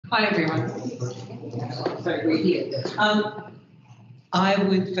Hi everyone. So we're here. I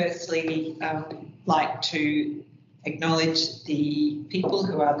would firstly like to acknowledge the people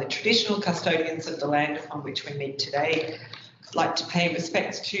who are the traditional custodians of the land upon which we meet today. I'd like to pay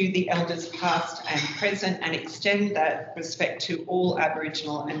respects to the elders past and present and extend that respect to all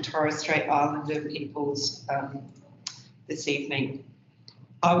Aboriginal and Torres Strait Islander peoples this evening.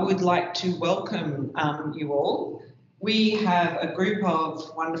 I would like to welcome you all. We have a group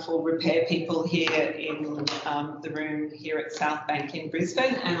of wonderful repair people here in the room here at South Bank in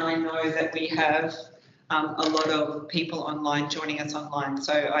Brisbane, and I know that we have a lot of people online joining us online,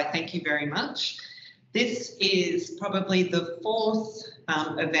 so I thank you very much. This is probably the fourth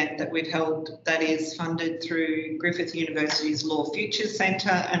event that we've held that is funded through Griffith University's Law Futures Centre,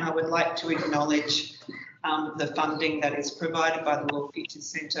 and I would like to acknowledge the funding that is provided by the Law Futures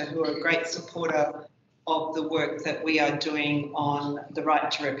Centre, who are a great supporter of the work that we are doing on the right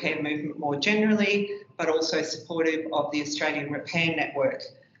to repair movement more generally, but also supportive of the Australian Repair Network.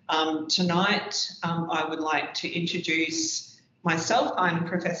 Tonight, I would like to introduce myself. I'm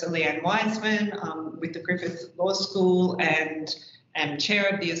Professor Leanne Wiseman with the Griffith Law School and am chair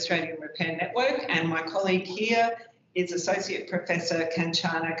of the Australian Repair Network, and my colleague here is Associate Professor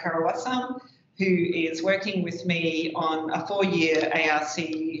Kanchana Karawasam, who is working with me on a 4-year ARC,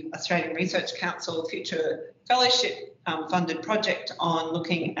 Australian Research Council Future Fellowship funded project on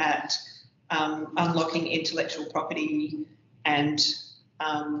looking at unlocking intellectual property and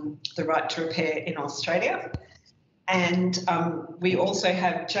the right to repair in Australia. And we also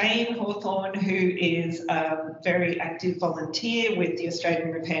have Jane Hawthorne, who is a very active volunteer with the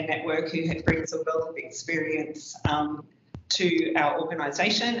Australian Repair Network, who brings a wealth of experience to our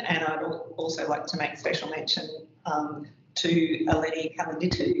organisation, and I'd also like to make special mention to Eleni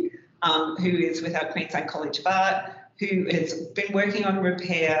Kalanditu, who is with our Queensland College of Art, who has been working on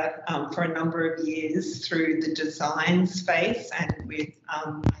repair for a number of years through the design space and with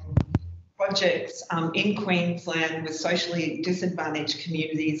projects in Queensland with socially disadvantaged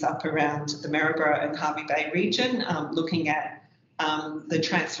communities up around the Maryborough and Hervey Bay region, looking at the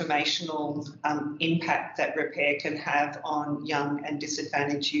transformational impact that repair can have on young and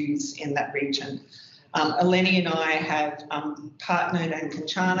disadvantaged youths in that region. Eleni and I have partnered, and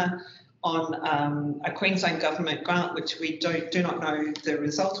Kanchana, on a Queensland Government grant, which we do not know the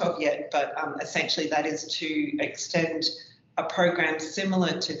result of yet, but essentially that is to extend a program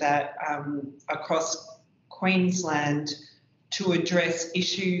similar to that across Queensland to address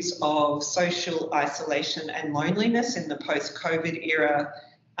issues of social isolation and loneliness in the post-COVID era,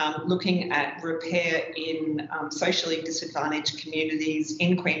 looking at repair in socially disadvantaged communities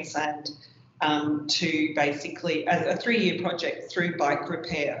in Queensland to basically a 3-year project through bike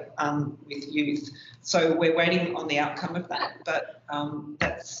repair with youth. So we're waiting on the outcome of that, but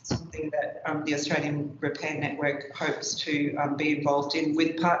that's something that the Australian Repair Network hopes to be involved in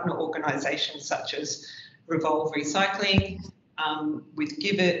with partner organisations such as Revolve Recycling, with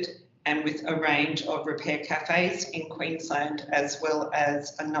Gibbet, and with a range of repair cafes in Queensland, as well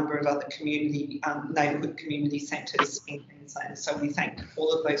as a number of other community, neighbourhood community centres in Queensland. So we thank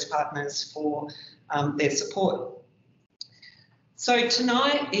all of those partners for their support. So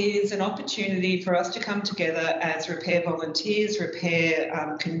tonight is an opportunity for us to come together as repair volunteers,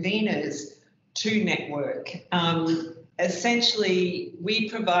 repair conveners to network. Essentially, we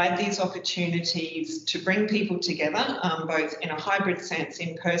provide these opportunities to bring people together, both in a hybrid sense,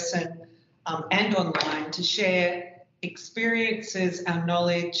 in person and online, to share experiences, our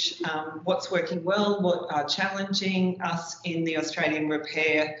knowledge, what's working well, what are challenging us in the Australian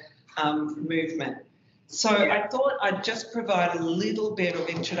repair movement. So I thought I'd just provide a little bit of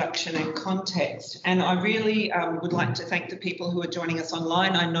introduction and context, and I really would like to thank the people who are joining us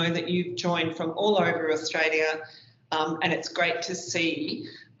online. I know that you've joined from all over Australia, and it's great to see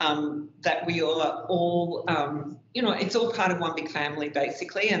that we are all, it's all part of one big family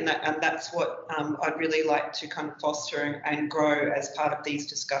basically, and that's what I'd really like to kind of foster and grow as part of these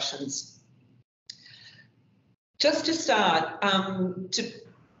discussions. Just to start, to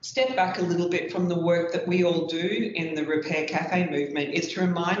step back a little bit from the work that we all do in the Repair Cafe movement is to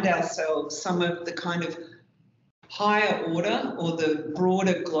remind ourselves some of the kind of higher order or the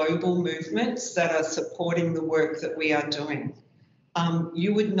broader global movements that are supporting the work that we are doing.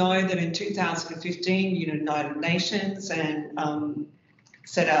 You would know that in 2015, United Nations and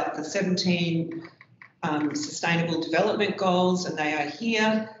set out the 17 Sustainable Development Goals, and they are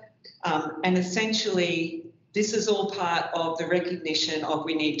here. And essentially, this is all part of the recognition of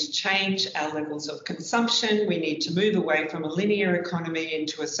we need to change our levels of consumption. We need to move away from a linear economy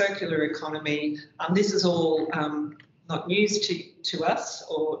into a circular economy. This is all not news to us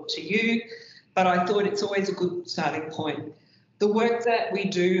or to you, but I thought it's always a good starting point. The work that we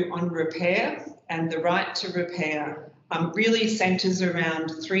do on repair and the right to repair really centres around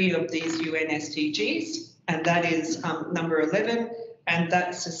 3 of these UN SDGs, and that is number 11, and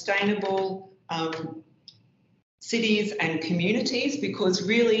that's sustainable cities and communities, because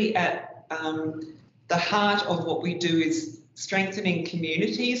really at the heart of what we do is strengthening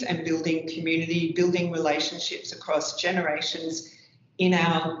communities and building community, building relationships across generations in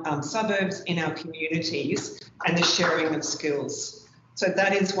our suburbs, in our communities, and the sharing of skills. So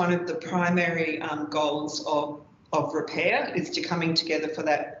that is one of the primary goals of repair, is to coming together for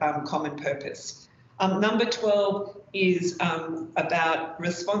that common purpose. Number 12 is about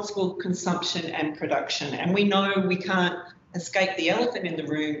responsible consumption and production. And we know we can't escape the elephant in the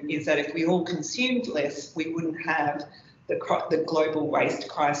room, is that if we all consumed less, we wouldn't have the global waste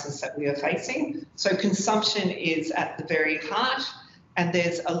crisis that we are facing. So consumption is at the very heart, and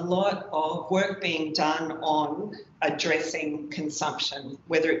there's a lot of work being done on addressing consumption,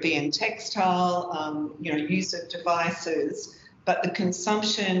 whether it be in textile, use of devices, but the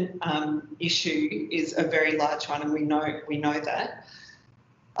consumption issue is a very large one, and we know that.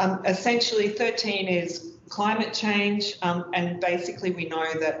 Essentially, 13 is climate change, and basically we know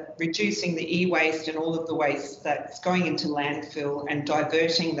that reducing the e-waste and all of the waste that's going into landfill and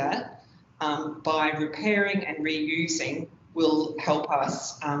diverting that by repairing and reusing will help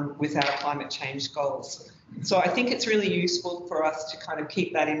us with our climate change goals. So I think it's really useful for us to kind of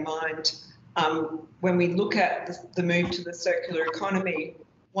keep that in mind. When we look at the move to the circular economy,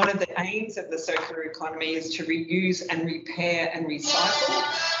 one of the aims of the circular economy is to reuse and repair and recycle.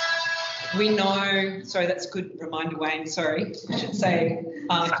 We know, sorry, that's a good reminder, Wayne, sorry, I should say,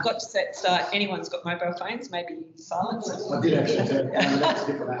 I forgot to set start, anyone's got mobile phones, maybe silence it. I did actually do that's a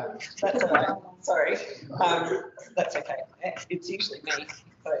different app. That's all right, sorry, that's okay, it's usually me,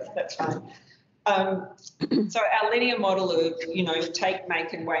 so that's fine. So our linear model of, take,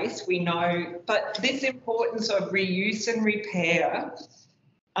 make and waste, we know, but this importance of reuse and repair,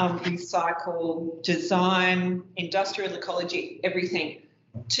 recycle, design, industrial ecology, everything.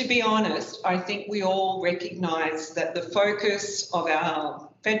 To be honest, I think we all recognise that the focus of our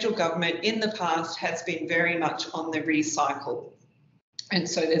federal government in the past has been very much on the recycle. And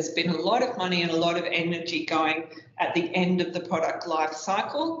so there's been a lot of money and a lot of energy going at the end of the product life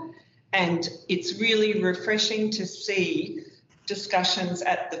cycle. And it's really refreshing to see discussions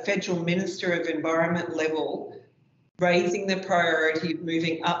at the Federal Minister of Environment level raising the priority of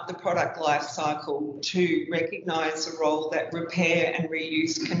moving up the product life cycle to recognise the role that repair and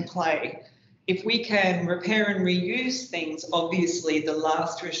reuse can play. If we can repair and reuse things, obviously the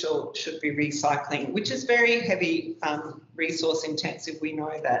last resort should be recycling, which is very heavy resource intensive, we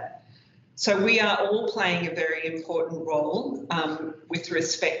know that. So we are all playing a very important role with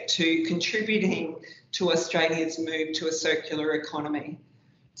respect to contributing to Australia's move to a circular economy.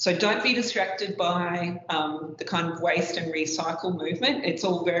 So don't be distracted by the kind of waste and recycle movement. It's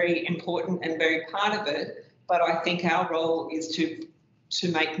all very important and very part of it, but I think our role is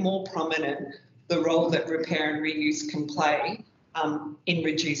to make more prominent the role that repair and reuse can play in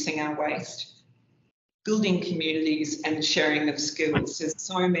reducing our waste. Building communities and sharing of skills. There's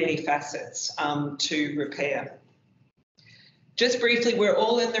so many facets to repair. Just briefly, we're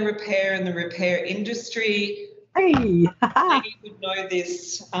all in the repair and the repair industry. Hey! You would know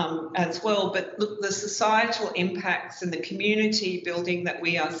this as well, but look, the societal impacts and the community building that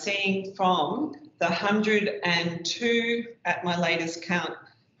we are seeing from the 102, at my latest count,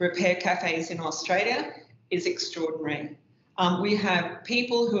 repair cafes in Australia is extraordinary. We have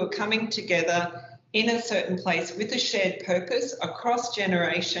people who are coming together in a certain place with a shared purpose across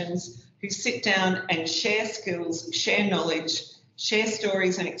generations, who sit down and share skills, share knowledge, share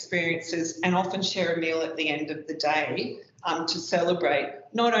stories and experiences, and often share a meal at the end of the day to celebrate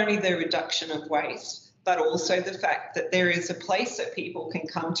not only the reduction of waste, but also the fact that there is a place that people can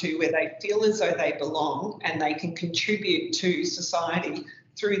come to where they feel as though they belong and they can contribute to society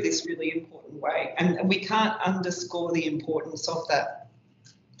through this really important way. And we can't underscore the importance of that.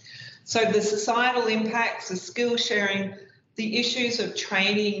 So the societal impacts, the skill sharing, the issues of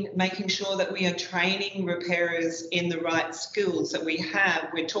training, making sure that we are training repairers in the right skills that we have.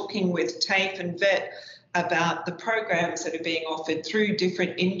 We're talking with TAFE and VET about the programs that are being offered through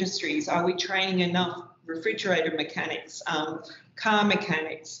different industries. Are we training enough refrigerator mechanics, car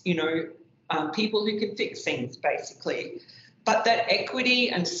mechanics, people who can fix things, basically? But that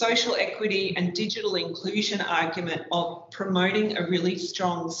equity and social equity and digital inclusion argument of promoting a really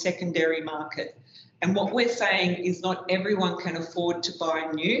strong secondary market. And what we're saying is not everyone can afford to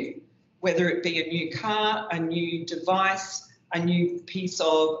buy new. whether it be a new car, a new device, a new piece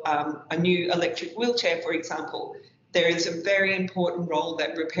of a new electric wheelchair, for example. There is a very important role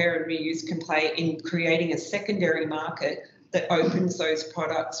that repair and reuse can play in creating a secondary market that opens those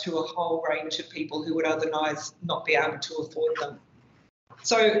products to a whole range of people who would otherwise not be able to afford them.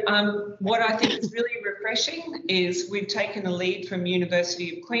 So what I think is really refreshing is we've taken a lead from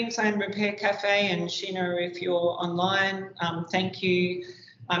University of Queensland Repair Cafe, and Sheena, if you're online, thank you.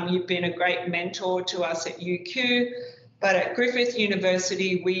 You've been a great mentor to us at UQ. But at Griffith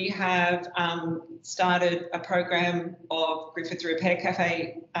University, we have started a program of Griffith Repair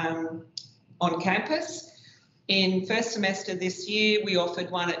Cafe on campus. In first semester this year, we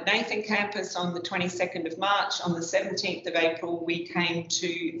offered one at Nathan campus on the 22nd of March. On the 17th of April, we came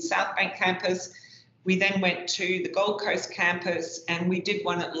to South Bank campus. We then went to the Gold Coast campus, and we did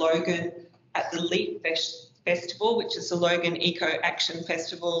one at Logan at the Leap Festival, which is the Logan Eco Action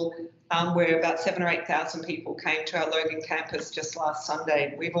Festival, where about 7,000 or 8,000 people came to our Logan campus just last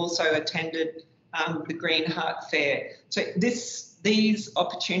Sunday. We've also attended the Green Heart Fair. So these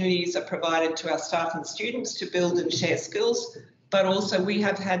opportunities are provided to our staff and students to build and share skills, but also we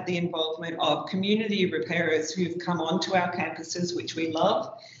have had the involvement of community repairers who've come onto our campuses, which we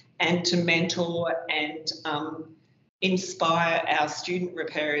love, and to mentor and inspire our student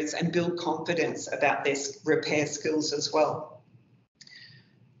repairers and build confidence about their repair skills as well.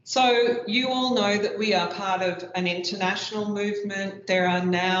 So you all know that we are part of an international movement. There are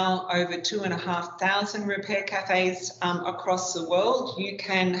now over 2,500 repair cafes across the world. You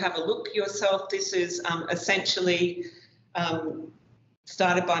can have a look yourself. This is essentially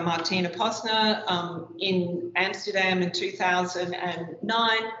started by Martina Posner in Amsterdam in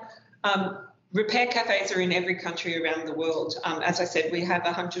 2009. Repair cafes are in every country around the world. As I said, we have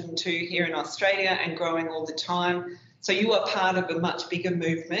 102 here in Australia and growing all the time. So you are part of a much bigger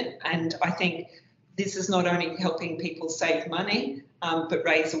movement, and I think this is not only helping people save money, but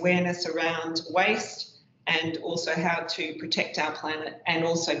raise awareness around waste and also how to protect our planet and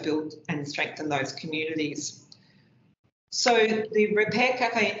also build and strengthen those communities. So the Repair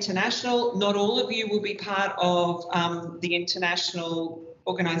Cafe International, not all of you will be part of the international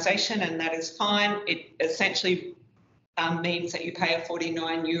organisation, and that is fine. It essentially means that you pay a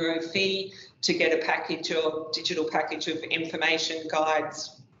 €49 fee to get a package of digital package of information,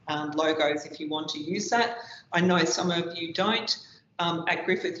 guides, logos if you want to use that. I know some of you don't. At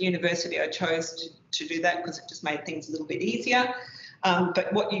Griffith University, I chose to do that because it just made things a little bit easier.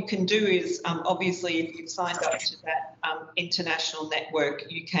 But what you can do is, obviously, if you've signed up to that international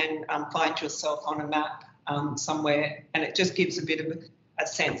network, you can find yourself on a map somewhere, and it just gives a bit of a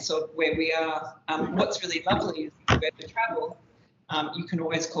sense of where we are. What's really lovely is if you ever travel, you can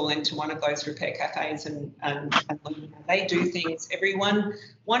always call into one of those repair cafes and learn how they do things.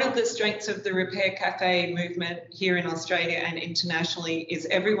 One of the strengths of the repair cafe movement here in Australia and internationally is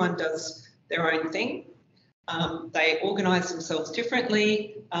everyone does their own thing. They organise themselves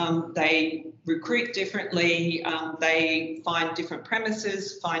differently, they recruit differently, they find different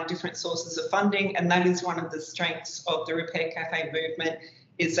premises, find different sources of funding, and that is one of the strengths of the Repair Cafe movement,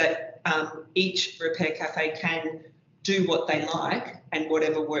 is that each Repair Cafe can do what they like and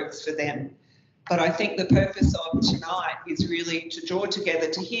whatever works for them. But I think the purpose of tonight is really to draw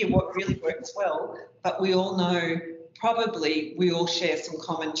together to hear what really works well, but we all know probably we all share some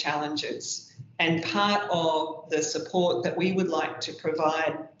common challenges. And part of the support that we would like to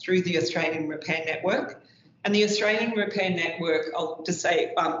provide through the Australian Repair Network, and the Australian Repair Network, I'll just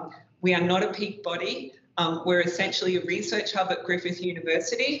say, we are not a peak body. We're essentially a research hub at Griffith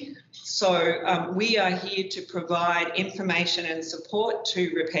University. So we are here to provide information and support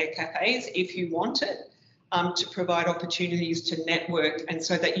to repair cafes if you want it, to provide opportunities to network, and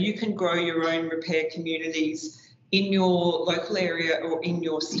so that you can grow your own repair communities in your local area or in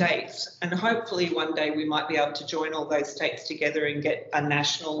your states. And hopefully one day we might be able to join all those states together and get a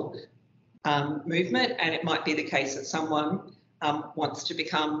national movement. And it might be the case that someone wants to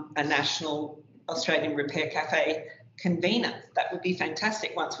become a national Australian Repair Cafe convener. That would be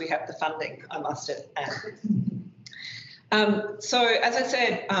fantastic once we have the funding, I must add. So as I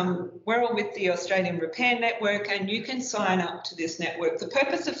said, we're all with the Australian Repair Network, and you can sign up to this network. The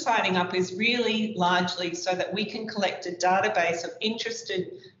purpose of signing up is really largely so that we can collect a database of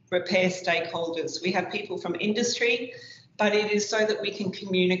interested repair stakeholders. We have people from industry, but it is so that we can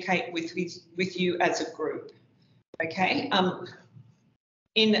communicate with you as a group. Okay.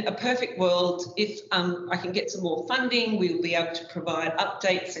 In a perfect world, if I can get some more funding, we'll be able to provide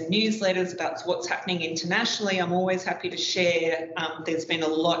updates and newsletters about what's happening internationally. I'm always happy to share. There's been a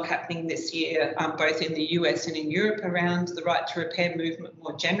lot happening this year, both in the US and in Europe around the right to repair movement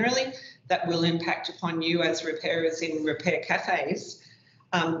more generally. That will impact upon you as repairers in repair cafes.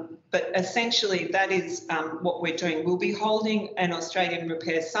 But essentially, that is what we're doing. We'll be holding an Australian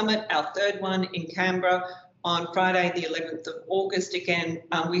Repair Summit, our third one in Canberra, on Friday, the 11th of August. Again,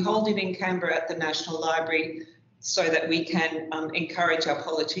 we hold it in Canberra at the National Library so that we can encourage our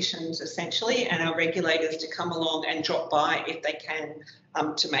politicians, essentially, and our regulators to come along and drop by if they can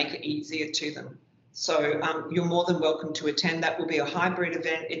to make it easier to them. So you're more than welcome to attend. That will be a hybrid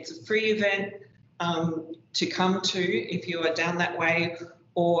event. It's a free event to come to if you are down that way,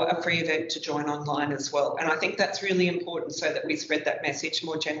 or a free event to join online as well. And I think that's really important so that we spread that message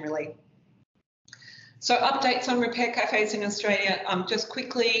more generally. So updates on repair cafes in Australia. Just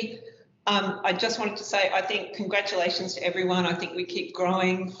quickly, I just wanted to say, I think congratulations to everyone. I think we keep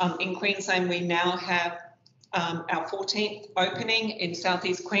growing. In Queensland, we now have our 14th opening in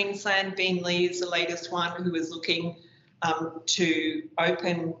Southeast Queensland. Beenleigh is the latest one, who is looking to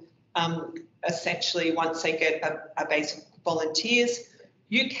open essentially once they get a base of volunteers.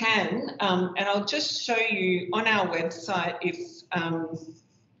 You can, and I'll just show you on our website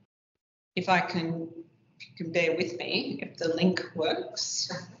if I can. You can bear with me if the link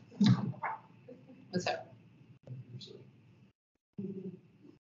works. What's that?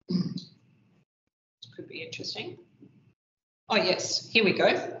 Could be interesting. Oh yes, here we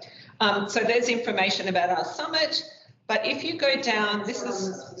go. So there's information about our summit. But if you go down, this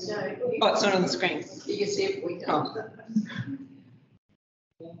is. Oh, it's not on the screen. You can see it. We don't.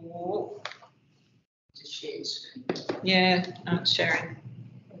 Oh. Just share screen. Yeah, sharing.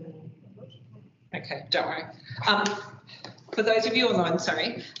 Okay, don't worry. For those of you online,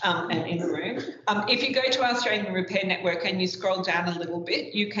 sorry, and in the room, if you go to our Australian Repair Network and you scroll down a little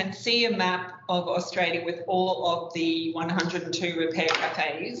bit, you can see a map of Australia with all of the 102 repair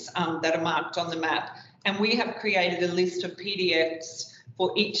cafes that are marked on the map. And we have created a list of PDFs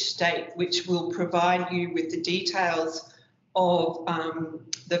for each state, which will provide you with the details of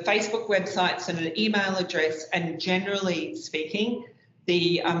the Facebook websites and an email address, and generally speaking,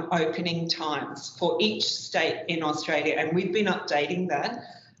 the opening times for each state in Australia, and we've been updating that.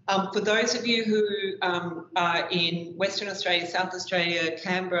 For those of you who are in Western Australia, South Australia,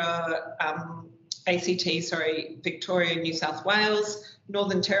 Canberra, ACT, sorry, Victoria, New South Wales,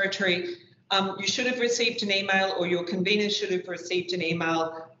 Northern Territory, you should have received an email, or your convener should have received an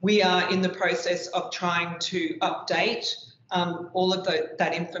email. We are in the process of trying to update all of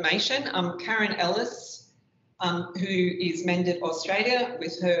that information. Karen Ellis, who is Mended Australia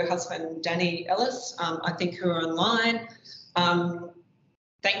with her husband Danny Ellis, I think, who are online.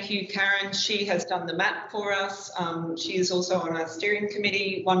 Thank you, Karen. She has done the map for us. She is also on our steering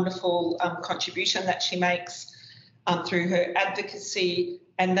committee. Wonderful contribution that she makes through her advocacy,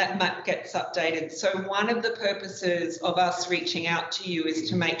 and that map gets updated. So one of the purposes of us reaching out to you is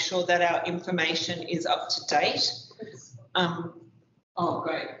to make sure that our information is up to date. Oh,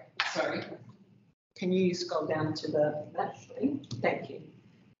 great. Sorry. Can you scroll down to the map screen? Thank you.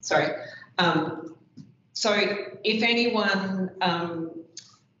 Sorry. So if anyone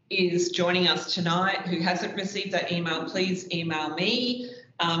is joining us tonight who hasn't received that email, please email me,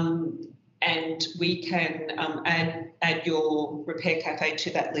 and we can add your repair cafe to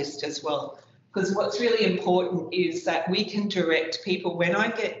that list as well. Because what's really important is that we can direct people. When I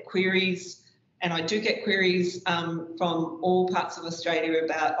get queries, and I do get queries from all parts of Australia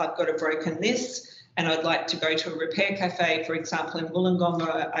about, I've got a broken this, and I'd like to go to a repair cafe, for example, in Wollongong.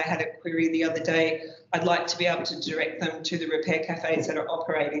 I had a query the other day. I'd like to be able to direct them to the repair cafes that are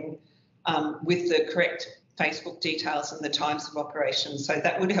operating with the correct Facebook details and the times of operation. So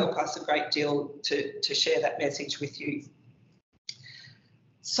that would help us a great deal to share that message with you.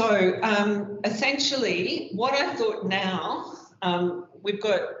 So essentially, what I thought now, we've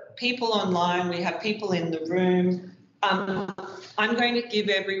got people online, we have people in the room. I'm going to give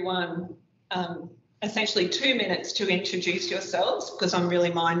everyone essentially 2 minutes to introduce yourselves, because I'm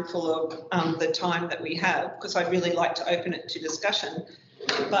really mindful of the time that we have, because I'd really like to open it to discussion.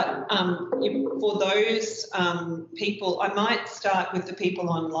 But for those people, I might start with the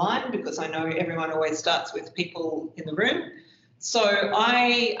people online, because I know everyone always starts with people in the room. So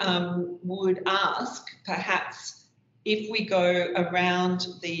I would ask, perhaps, if we go around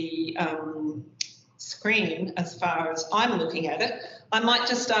the screen as far as I'm looking at it, I might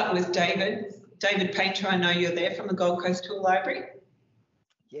just start with David. David Painter, I know you're there from the Gold Coast Tool Library.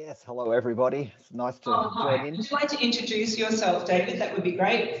 Yes, hello everybody. It's nice to join in. Would you like to introduce yourself, David? That would be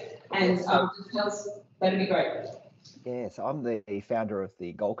great. And just tell us, that'd be great. Yes, I'm the founder of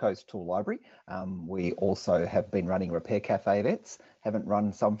the Gold Coast Tool Library. We also have been running Repair Cafe events. Haven't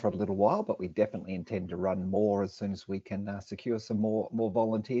run some for a little while, but we definitely intend to run more as soon as we can secure some more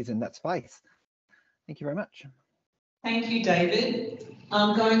volunteers in that space. Thank you very much. Thank you, David.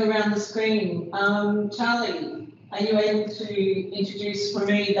 Going around the screen, Charlie, are you able to introduce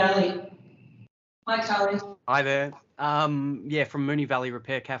Moonee Valley? Hi, Charlie. Hi there. Yeah, from Moonee Valley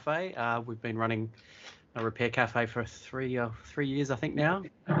Repair Cafe. We've been running a repair cafe for three years, I think now,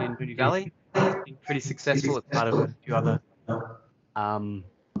 in Moonee Valley. It's been pretty successful. It's part of a few other.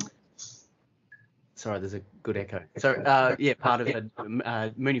 Sorry, there's a good echo. So yeah, part of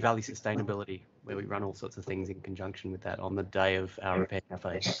Moonee Valley Sustainability, where we run all sorts of things in conjunction with that on the day of our repair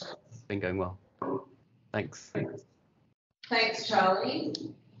cafe. It's been going well. Thanks. Thanks, Charlie.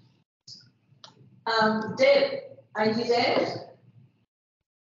 Deb, are you there?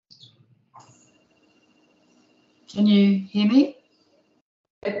 Can you hear me?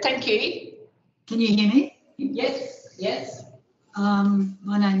 Thank you. Can you hear me? Yes, yes.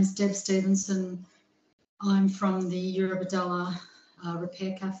 My name is Deb Stevenson. I'm from the Eurobodalla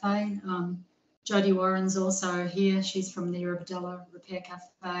Repair Cafe. Jodie Warren's also here. She's from the Eurobodalla Repair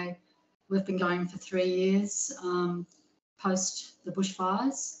Cafe. We've been going for 3 years post the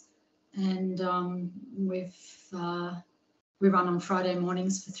bushfires, and we run on Friday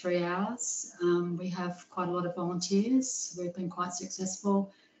mornings for 3 hours. We have quite a lot of volunteers. We've been quite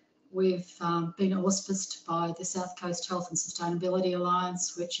successful. We've been auspiced by the South Coast Health and Sustainability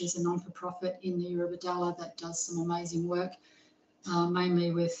Alliance, which is a non-for-profit in the Eurobodalla that does some amazing work,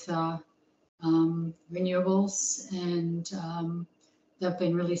 mainly with renewables and they've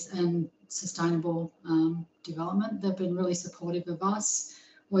been really, and sustainable development. They've been really supportive of us.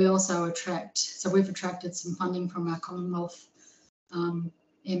 We also we've attracted some funding from our Commonwealth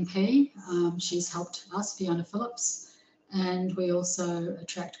MP. She's helped us, Fiona Phillips. And we also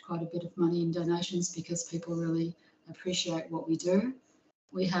attract quite a bit of money in donations because people really appreciate what we do.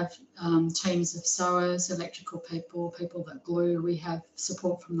 We have teams of sewers, electrical people, people that glue. We have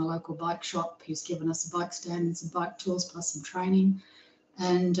support from the local bike shop who's given us a bike stand and some bike tools plus some training.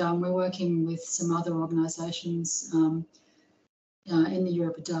 And we're working with some other organisations in the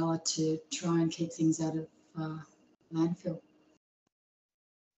Eurobodalla to try and keep things out of landfill.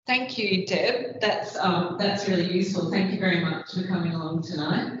 Thank you, Deb. That's really useful. Thank you very much for coming along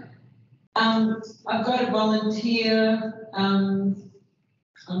tonight. I've got a volunteer. I'm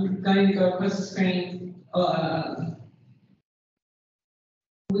going to go across the screen.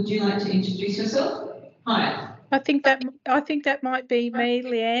 Would you like to introduce yourself? Hi. I think that might be me,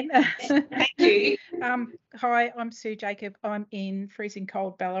 Leanne. Thank you. Hi, I'm Sue Jacob. I'm in freezing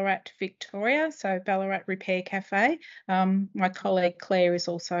cold Ballarat, Victoria, so Ballarat Repair Cafe. My colleague Claire is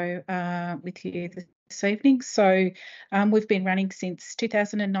also with you this evening. So we've been running since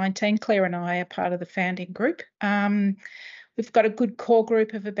 2019. Claire and I are part of the founding group. We've got a good core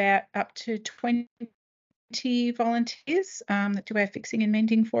group of about up to 20 volunteers that do our fixing and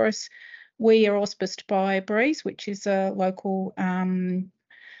mending for us. We are auspiced by Breeze, which is a local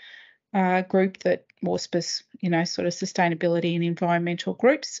group that auspice, sort of sustainability and environmental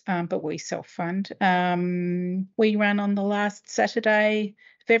groups, but we self-fund. We run on the last Saturday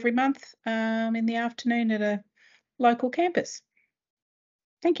of every month in the afternoon at a local campus.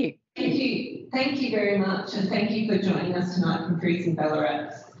 Thank you. Thank you. Thank you very much, and thank you for joining us tonight from freezing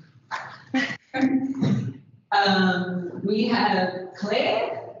Ballarat. We have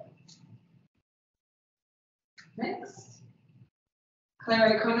Claire. Next.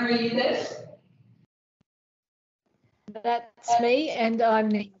 Claire O'Connor, are you there? That's me, and I'm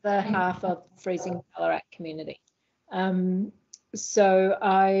the other half of Freezing Ballarat Community. So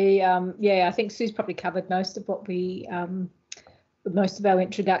I think Sue's probably covered most of what we, most of our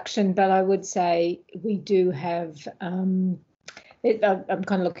introduction, but I would say we do have, I'm kind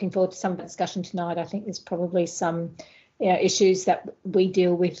of looking forward to some of the discussion tonight. I think there's probably some issues that we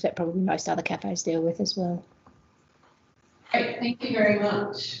deal with that probably most other cafes deal with as well. Great, thank you very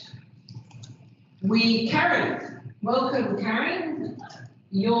much. Karen, welcome Karen.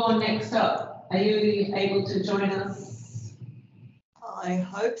 You're next up. Are you able to join us? I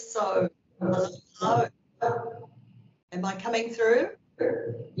hope so. Hello. Am I coming through?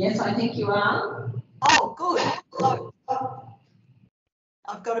 Yes, I think you are. Oh, good. Hello.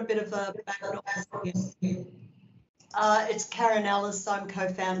 I've got a bit of a background noise here. It's Karen Ellis. I'm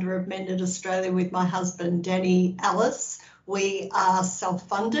co-founder of Mended Australia with my husband, Danny Ellis. we are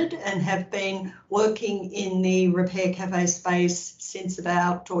self-funded and have been working in the repair cafe space since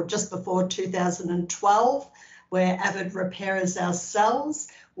about or just before 2012. We're avid repairers ourselves.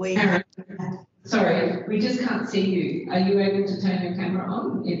 Sorry, we just can't see you. Are you able to turn your camera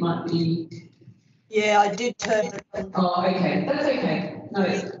on? It might be. Yeah, I did turn it on. Oh, okay. That's okay. No.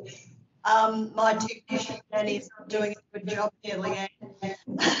 My technician, Danny's not doing a good job here, Leanne.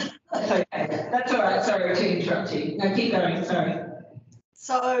 That's okay. That's all right. Sorry to interrupt you. No, keep going. Sorry.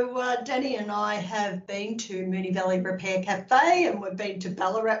 So Danny and I have been to Moonee Valley Repair Cafe, and we've been to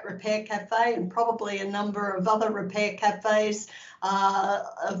Ballarat Repair Cafe, and probably a number of other repair cafes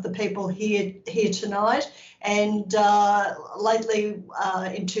of the people here tonight. And lately,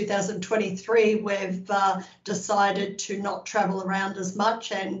 in 2023, we've decided to not travel around as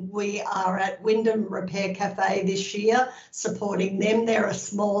much, and we are at Wyndham Repair Cafe this year, supporting them. They're a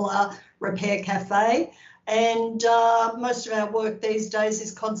smaller repair cafe. And most of our work these days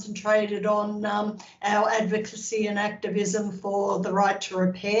is concentrated on our advocacy and activism for the right to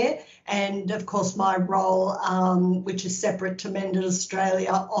repair, and of course my role, which is separate to Mended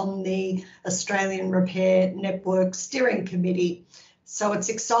Australia, on the Australian Repair Network Steering Committee. So it's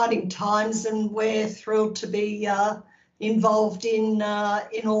exciting times, and we're thrilled to be involved in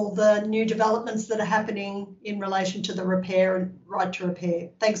all the new developments that are happening in relation to the repair and right to repair.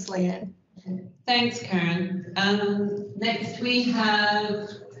 Thanks, Leanne. Thanks, Karen. Next we have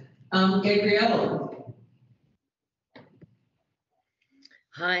Gabrielle.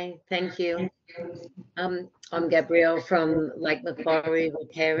 Hi, thank you. I'm Gabrielle from Lake Macquarie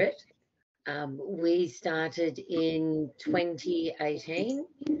Repair It. We started in 2018.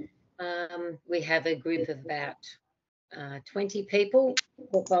 We have a group of about 20 people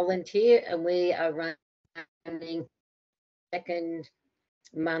that volunteer, and we are running second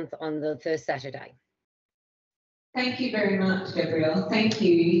month on the first Saturday. Thank you very much, Gabrielle. Thank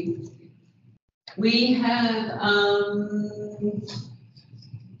you. We have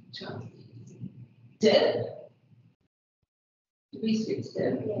Deb. Did we switch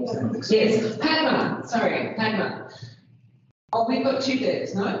Deb? Yes. Padma. Sorry, Padma. Oh, we've got two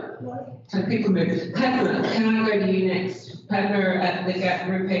Debs, no? So people move. Padma, can I go to you next? Padma at the Gap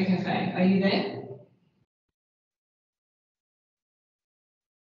Repair Cafe. Are you there?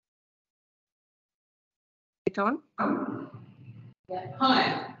 On. Yeah.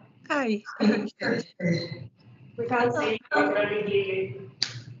 Hi. Hi. We can't see you. I can only hear you.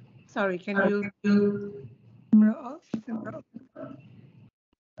 Sorry, can you camera off?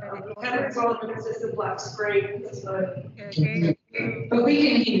 Camera's on, but it's just a black screen. So. Okay. But we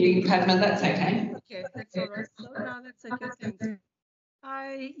can hear you, Padma. That's okay. Okay, that's all right. So now that's okay.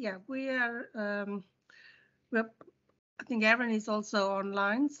 Thanks. We are. I think Aaron is also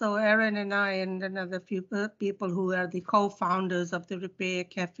online. So Aaron and I and another few people who are the co-founders of the Repair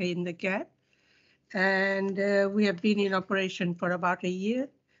Cafe in the Gap. And we have been in operation for about a year.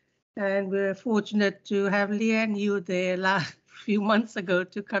 And we're fortunate to have Leanne, you there last few months ago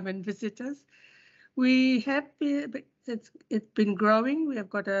to come and visit us. We have been, it's been growing. We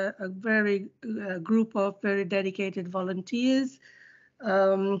have got a very group of very dedicated volunteers.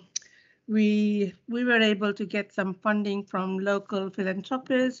 We were able to get some funding from local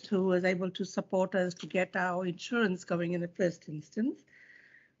philanthropists who was able to support us to get our insurance going in the first instance.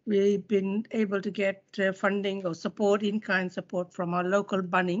 We've been able to get funding or support, in-kind support from our local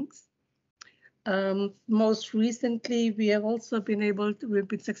Bunnings. Most recently, we have also been we've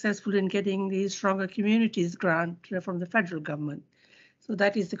been successful in getting the Stronger Communities grant from the federal government. So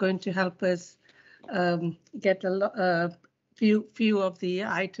that is going to help us get a few of the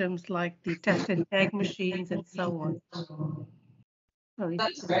items like the test and tag machines and so on. Sorry.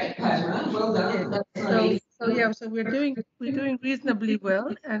 That's great, Padma. Well done. So we're doing reasonably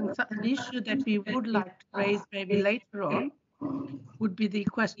well, and an issue that we would like to raise maybe later on would be the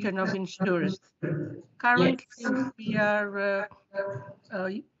question of insurance. Currently, we are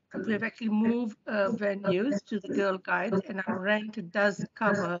we have actually moved venues to the Girl Guides, and our rent does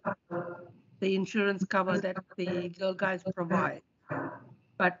cover the insurance cover that the Girl Guides provide.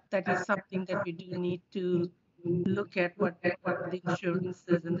 But that is something that we do need to look at what the insurance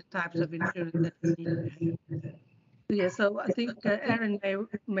is and the types of insurance that we need to have. Yeah, so I think Aaron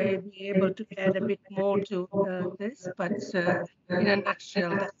may be able to add a bit more to this, but in a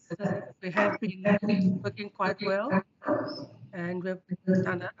nutshell, we have been working quite well, and we've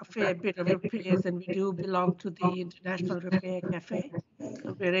done a fair bit of repairs, and we do belong to the International Repair Cafe.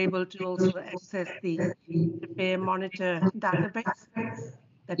 So we're able to also access the Repair Monitor database.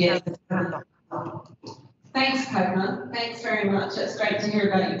 That helps a lot. Thanks, Padma. Thanks very much. It's great to hear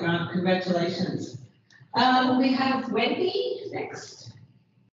about your grant. Congratulations. We have Wendy next.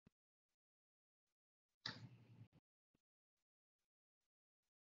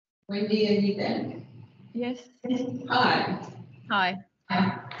 Wendy, are you there? Yes. Hi. Hi.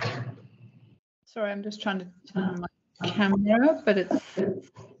 Sorry, I'm just trying to turn my camera, but it's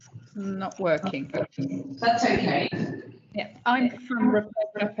not working. That's okay. Yeah, I'm from Repair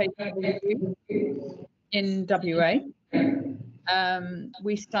Cafe in WA.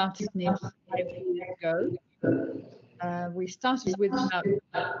 We started nearly 5 years ago. We started with about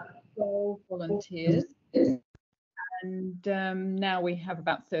 12 volunteers, and now we have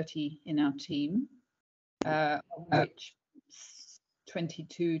about 30 in our team, of which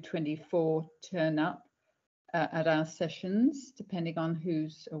 22, 24 turn up at our sessions, depending on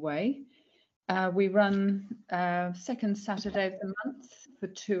who's away. We run second Saturday of the month for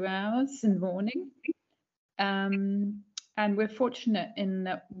 2 hours in the morning. And we're fortunate in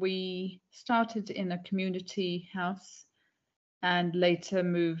that we started in a community house and later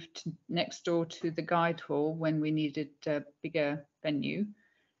moved next door to the Guide Hall when we needed a bigger venue.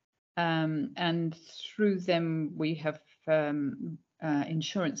 And through them, we have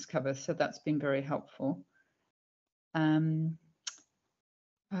insurance cover, so that's been very helpful. We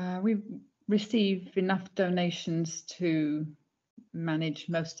receive enough donations to manage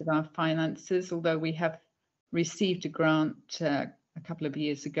most of our finances, although we have received a grant a couple of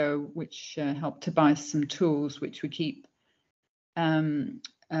years ago, which helped to buy some tools, which we keep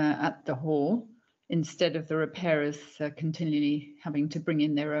at the hall, instead of the repairers continually having to bring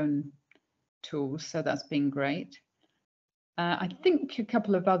in their own tools. So that's been great. I think a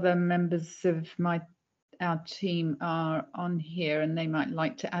couple of other members of our team are on here, and they might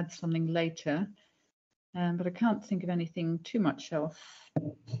like to add something later. But I can't think of anything too much else.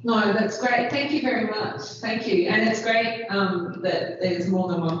 No, that's great. Thank you very much. Thank you. And it's great that there's more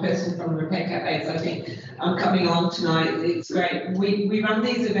than one person from Repair Cafes, I think, coming along tonight. It's great. We run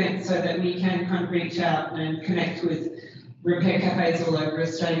these events so that we can kind of reach out and connect with Repair Cafes all over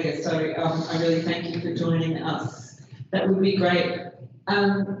Australia. So I really thank you for joining us. That would be great.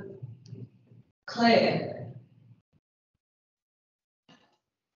 Claire.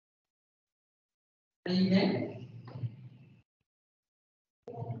 Are you there?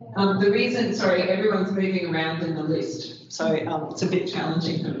 The reason, sorry, everyone's moving around in the list, so it's a bit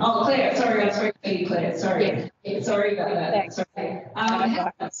challenging. Oh, Claire, sorry, I'm sorry to you, Claire, sorry. Yeah. Sorry about that. Sorry.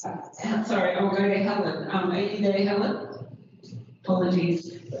 Sorry, I'll go to Helen. Are you there, Helen?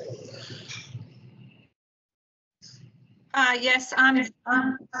 Apologies. Yes, I'm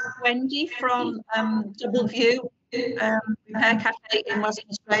Wendy from Double View Repair Cafe in Western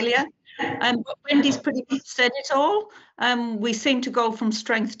Australia. But Wendy's pretty much said it all. We seem to go from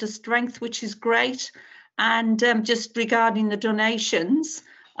strength to strength, which is great. And just regarding the donations,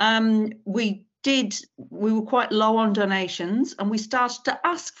 we were quite low on donations, and we started to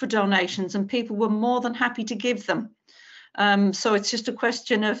ask for donations, and people were more than happy to give them. So it's just a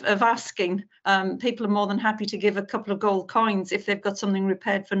question of asking. People are more than happy to give a couple of gold coins if they've got something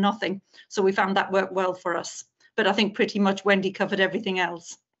repaired for nothing. So we found that worked well for us. But I think pretty much Wendy covered everything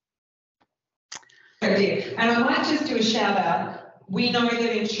else. And I might just do a shout out. We know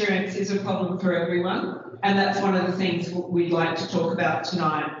that insurance is a problem for everyone, and that's one of the things we'd like to talk about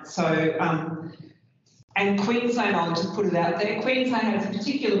tonight. So, and Queensland, I'll just put it out there, Queensland has a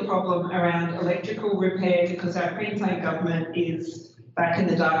particular problem around electrical repair because our Queensland government is back in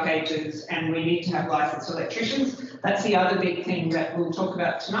the dark ages and we need to have licensed electricians. That's the other big thing that we'll talk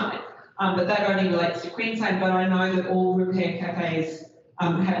about tonight, but that only relates to Queensland, but I know that all repair cafes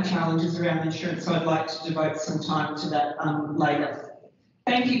have challenges around insurance, so I'd like to devote some time to that later.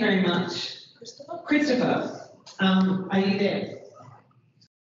 Thank you very much. Christopher, are you there?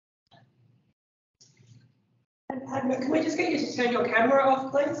 Can we just get you to turn your camera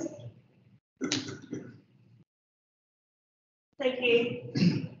off, please? Thank you.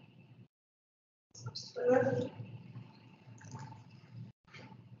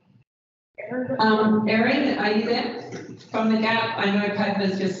 Erin, are you there? From the Gap, I know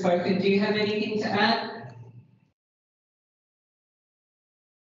Padma's just spoken. Do you have anything to add?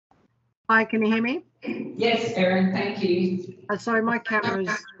 Hi, can you hear me? Yes, Erin, thank you. Sorry, my camera's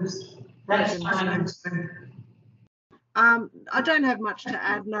That's fine. I don't have much to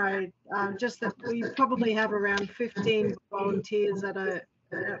add, no. Just that we probably have around 15 volunteers at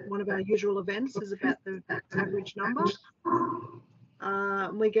one of our usual events, is about the average number.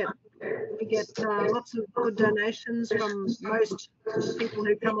 We get lots of good donations from most people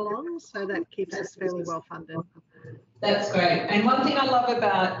who come along, so that keeps us fairly well funded. That's great. And one thing I love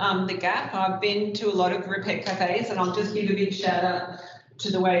about the Gap, I've been to a lot of repair cafes, and I'll just give a big shout out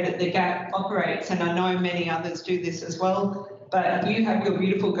to the way that the GAP operates, and I know many others do this as well, but you have your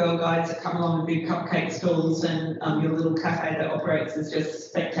beautiful Girl Guides that come along and do cupcake stalls, and your little cafe that operates is just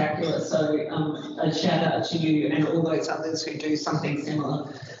spectacular. So a shout out to you and all those others who do something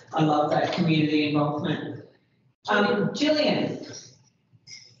similar. I love that community involvement. Gillian.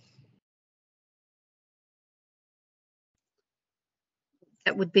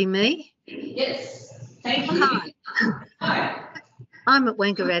 That would be me. Yes, thank you. Hi. I'm at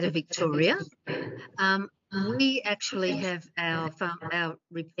Wangaratta, Victoria. We actually have our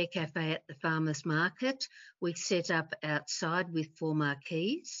repair cafe at the farmers market. We set up outside with 4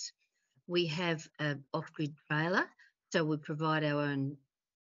 marquees. We have an off-grid trailer, so we provide our own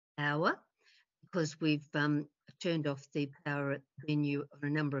power because we've turned off the power at the venue on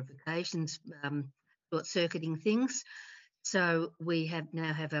a number of occasions, short-circuiting things. So we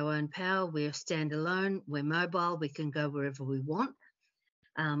now have our own power. We're standalone. We're mobile. We can go wherever we want.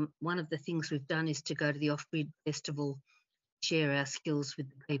 One of the things we've done is to go to the Off-Grid Festival, share our skills with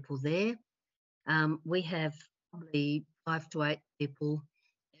the people there. We have probably 5 to 8 people,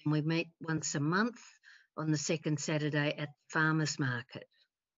 and we meet once a month on the second Saturday at the farmers market.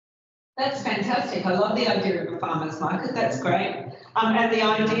 That's fantastic. I love the idea of a farmers market. That's great. And the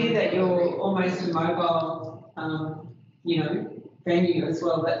idea that you're almost a mobile, venue as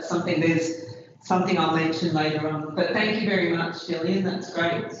well. That's something I'll mention later on. But thank you very much, Gillian. That's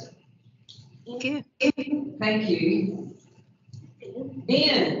great. Thank you. Thank you.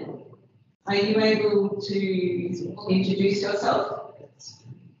 Ian, are you able to introduce yourself?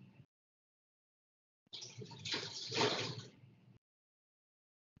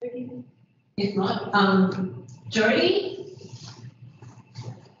 If not, Jodie?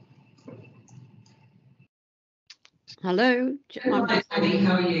 Hello. Hi, Jodie.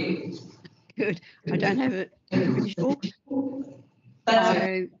 How are you? Good. I don't have a visual.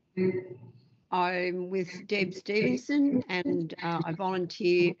 I'm with Deb Stevenson, and I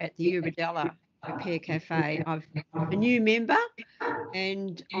volunteer at the Urbadella Repair Cafe. I'm a new member,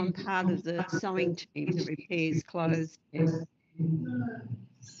 and I'm part of the sewing team that repairs clothes,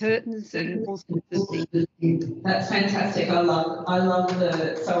 curtains, and all sorts of things. That's fantastic. I love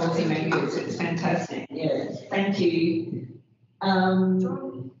the sewing menus. It's fantastic. Yeah. Thank you.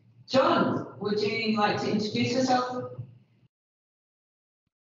 John, would you like to introduce yourself?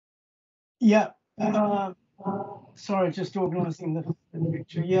 Yeah. Sorry, just organising the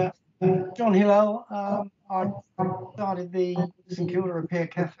picture. Yeah. John Hillel. I started the St Kilda Repair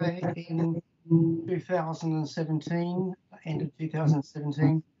Cafe in 2017, end of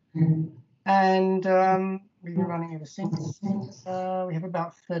 2017. And we've been running ever since. We have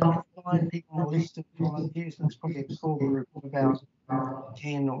about 35 people on the list of volunteers. That's probably a core group of about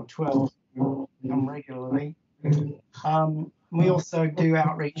 10 or 12 who come regularly. We also do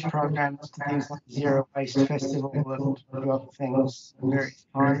outreach programs to things like Zero Waste Festival and other things of various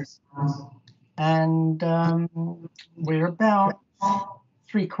kinds. And we're about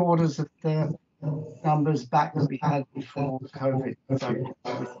 3/4 of the numbers back that we had before COVID. So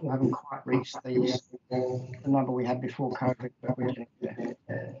we still haven't quite reached the number we had before COVID, but we're getting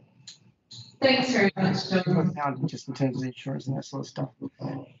there. Thanks very much, John. Just in terms of insurance and that sort of stuff.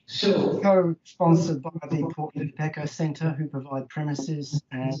 Sure. Co-sponsored by the Portland Eco Centre, who provide premises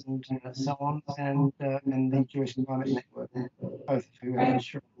and so on, and the Jewish Environment Network, both of who have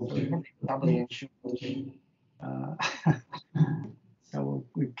insurance, probably doubly insured. So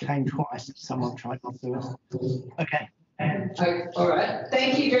we came twice. Someone tried to sue us. Okay. All right.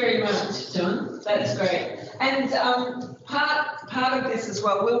 Thank you very much, John. That's great. And part of this as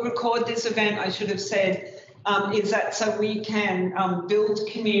well, we'll record this event, I should have said, is that so we can build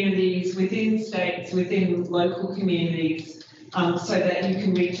communities within states, within local communities, so that you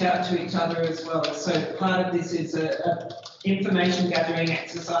can reach out to each other as well. So part of this is a information gathering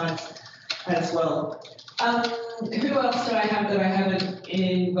exercise as well. Who else do I have that I haven't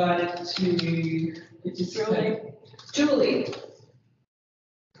invited to participate? Julie.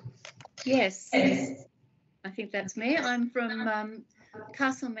 Yes, I think that's me. I'm from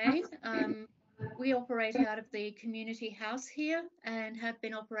Castlemaine. We operate out of the community house here and have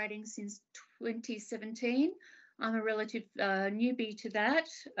been operating since 2017. I'm a relative newbie to that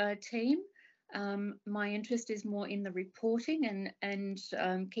team. My interest is more in the reporting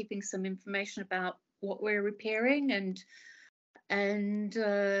and keeping some information about what we're repairing, and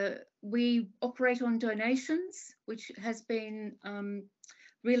we operate on donations, which has been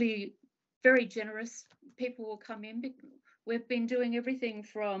really very generous. People will come in. We've been doing everything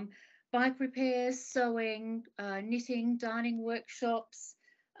from bike repairs, sewing, knitting, darning workshops,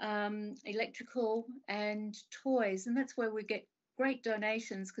 electrical and toys, and that's where we get great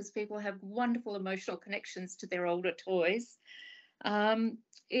donations because people have wonderful emotional connections to their older toys.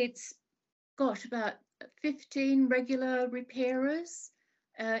 It's, gosh, about 15 regular repairers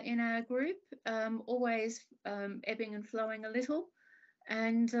in our group, always ebbing and flowing a little.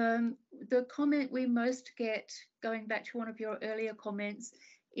 And the comment we most get, going back to one of your earlier comments,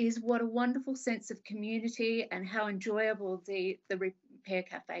 is what a wonderful sense of community and how enjoyable the Repair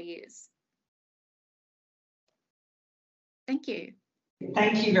Cafe is. Thank you.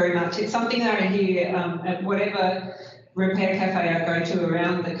 Thank you very much. It's something that I hear at whatever Repair Cafe I go to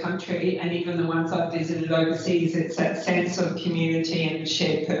around the country, and even the ones I've visited overseas. It's that sense of community and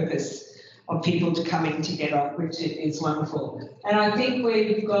shared purpose of people coming together, which is wonderful. And I think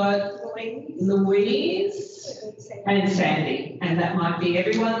we've got Louise and Sandy, and that might be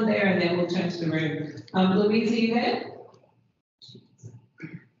everyone there, and then we'll turn to the room. Louise, are you there?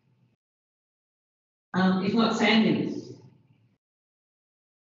 If not, Sandy.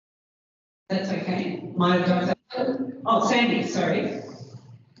 That's okay. Oh, Sandy, sorry.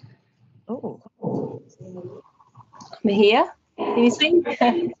 Oh. I'm here. Can you see?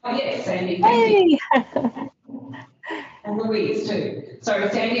 Oh, yes, Sandy. Hey. And Louise too. Sorry,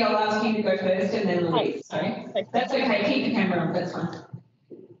 Sandy, I'll ask you to go first and then Louise. Sorry. That's okay. Keep your camera on. That's fine.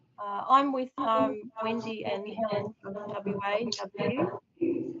 I'm with Wendy and Helen from WAW.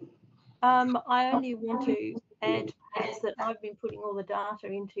 I only want to add perhaps that I've been putting all the data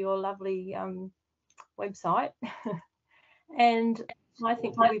into your lovely website, and I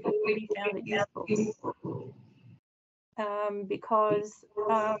think we've already found it useful because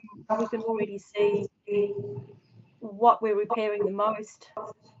we can already see what we're repairing the most,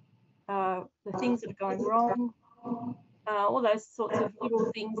 the things that are going wrong, all those sorts of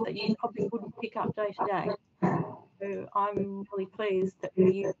little things that you probably wouldn't pick up day to day. So I'm really pleased that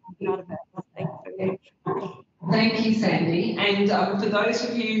you got about this. Thanks very much. Thank you, Sandy. And for those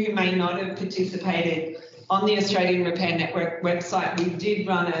of you who may not have participated, on the Australian Repair Network website, we did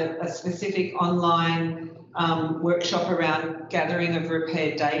run a specific online workshop around gathering of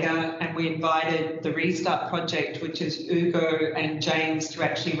repair data, and we invited the Restart Project, which is Ugo and James, to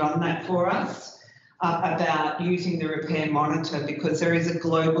actually run that for us about using the Repair Monitor, because there is a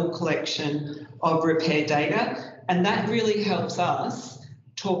global collection of repair data, and that really helps us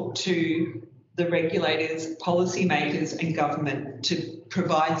talk to the regulators, policymakers and government to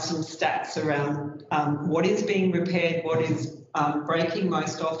provide some stats around what is being repaired, what is breaking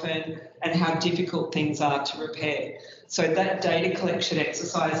most often, and how difficult things are to repair. So that data collection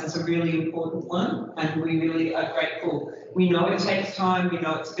exercise is a really important one, and we really are grateful. We know it takes time, we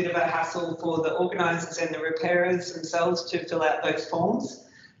know it's a bit of a hassle for the organisers and the repairers themselves to fill out those forms,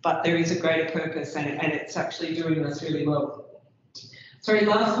 but there is a greater purpose, and it's actually doing this really well. Sorry,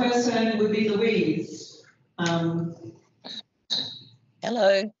 last person would be Louise. Hello.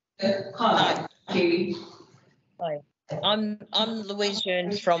 Hi. Hi. I'm Louise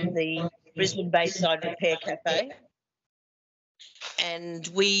Jones from the Brisbane Bayside Repair Cafe, and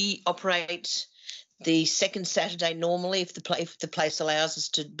we operate the second Saturday normally if the place allows us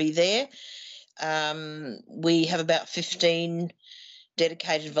to be there. We have about 15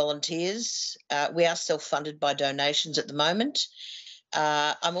 dedicated volunteers. We are self-funded by donations at the moment.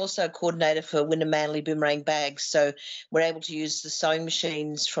 I'm also a coordinator for Winner Manly Boomerang Bags, so we're able to use the sewing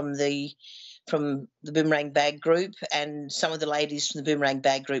machines from the Boomerang Bag Group, and some of the ladies from the Boomerang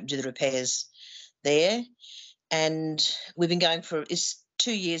Bag Group do the repairs there. And we've been going for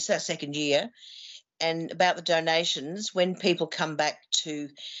 2 years, our second year. And about the donations, when people come back to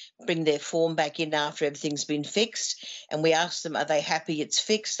bring their form back in after everything's been fixed, and we ask them, are they happy it's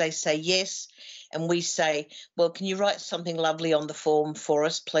fixed? They say yes. And we say, well, can you write something lovely on the form for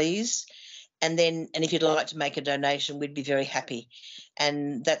us, please? And if you'd like to make a donation, we'd be very happy.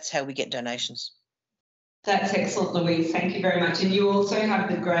 And that's how we get donations. That's excellent, Louise. Thank you very much. And you also have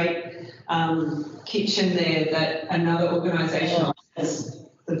the great kitchen there that another organisation offers,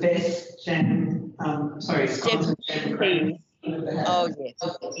 the best jam, scones and jam. Oh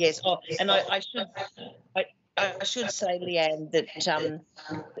yes. Oh, and I should say, Leanne, that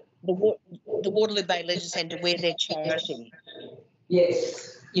the Waterloo Bay Leisure Centre, we're their charity.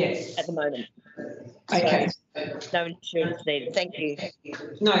 Yes. At the moment. Okay. So, no insurance needed. Thank you.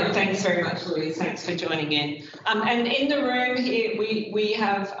 No, thanks very much, Louise. Thanks for joining in. And in the room here, we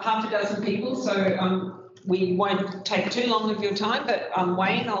have half a dozen people, so we won't take too long of your time, but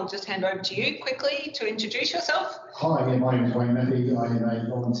Wayne, I'll just hand over to you quickly to introduce yourself. Hi, my name is Wayne Matthew. I am a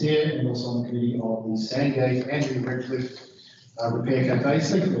volunteer and also on the committee of the Sandgate and the Redcliffe Repair Cafe.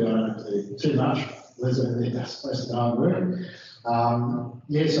 Thankfully, I don't have to do too much. Liz does most of the hard work.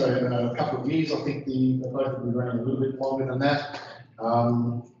 So a couple of years, I think both of them running a little bit longer than that.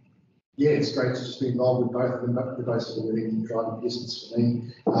 Yeah, it's great to just be involved with both of them, but they're both sort of within driving distance for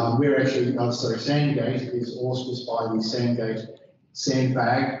me. We're actually, Sandgate is auspiced by the Sandgate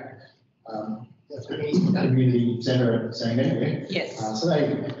Sandbag community centre at Sandgate. Yeah. Yes. So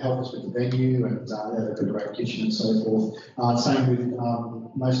they help us with the venue, and they've got a great kitchen and so forth. Same with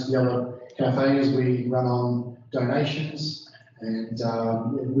most of the other cafes. We run on donations, and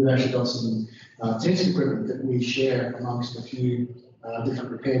we've actually got some testing equipment that we share amongst a few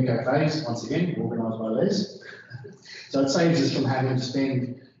different repair cafes, once again, organised by Les. So it saves us from having to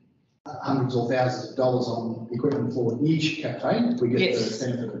spend hundreds or thousands of dollars on equipment for each cafe. We get the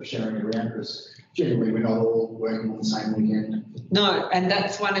benefit of sharing it around, because generally we're not all working on the same weekend. No, and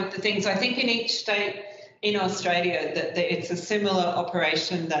that's one of the things I think in each state in Australia that it's a similar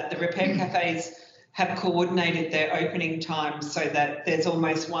operation, that the repair cafes have coordinated their opening times so that there's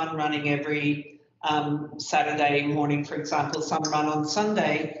almost one running every Saturday morning, for example. Some run on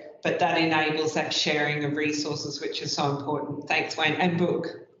Sunday, but that enables that sharing of resources, which is so important. Thanks, Wayne. And Brooke.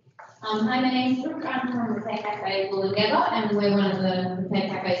 Hi, my name's Brooke. I'm from Repair Cafe Wollongabba, and we're one of the repair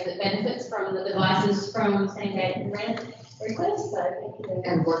cafes that benefits from the devices from Sandgate and Redcliffe. So thank you.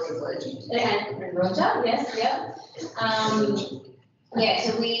 And Roger Legend. And Roger, yes, yeah. Yeah,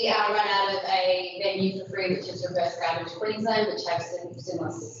 so we run out of a venue for free, which is Reverse Garbage Queensland, which has similar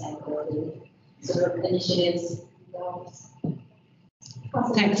sustainability sort of initiatives.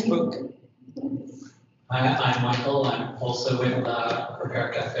 Thanks, Brooke. Hi, I'm Michael. I'm also with Repair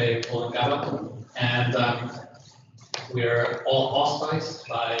Cafe Wollongabba, and we're all auspiced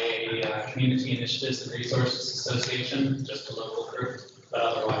by a Community Initiatives and Resources Association, just a local group, but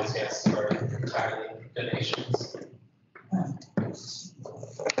otherwise, yes, we're entirely donations.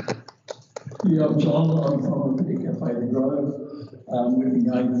 Yeah, I'm John. I'm from Repair Cafe The Grove. We've been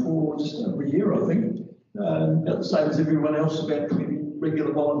going for just over a year, I think. About the same as everyone else, about 20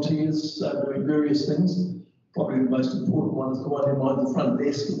 regular volunteers doing various things. Probably the most important one is the one behind the front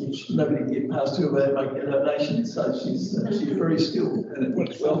desk, which nobody can get past her without making a donation. So she's very skilled, and it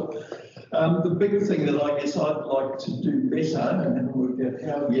works well. The big thing that I guess I'd like to do better, and haven't worked out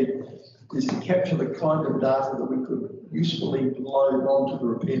how yet, is to capture the kind of data that we could usefully load onto the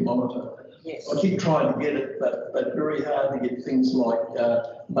repair monitor. Yes. I keep trying to get it, but very hard to get things like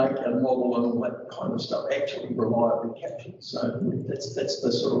make and model and all that kind of stuff actually reliably captured. So that's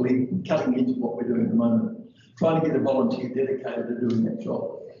the sort of lead, cutting into what we're doing at the moment. Trying to get a volunteer dedicated to doing that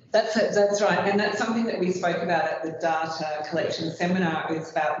job. That's it, that's right, and that's something that we spoke about at the data collection seminar. Is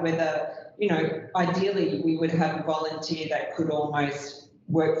about whether, ideally we would have a volunteer that could almost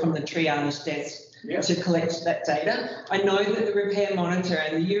work from the triage desk to collect that data. I know that the repair monitor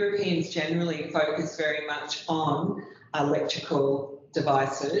and the Europeans generally focus very much on electrical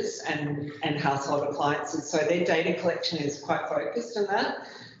devices and household appliances, so their data collection is quite focused on that.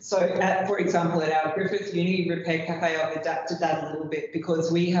 So, for example, at our Griffith Uni Repair Cafe, I've adapted that a little bit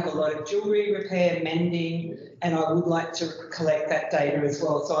because we have a lot of jewellery repair, mending, and I would like to collect that data as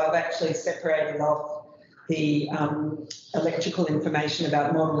well. So I've actually separated off the electrical information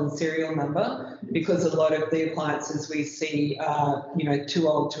about model and serial number, because a lot of the appliances we see are, too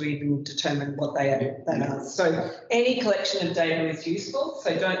old to even determine what they are. So any collection of data is useful,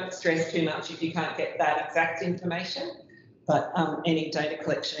 so don't stress too much if you can't get that exact information. But any data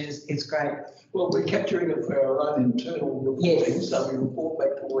collection is great. Well, we're capturing it for our own internal reporting, so we report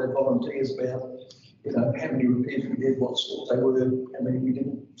back to all our volunteers about, how many repairs we did, what sort they were, how many we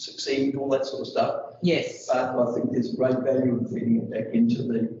didn't succeed, all that sort of stuff. Yes. But I think there's great value in feeding it back into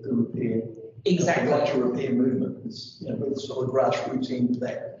the repair. Exactly. The repair movement is, we're sort of grassroots into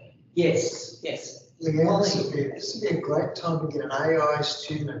that. Yes, yes. Leanne, this would be a great time to get an AI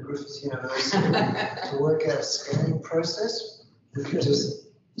student at Griffith University to work out a scanning process. We could just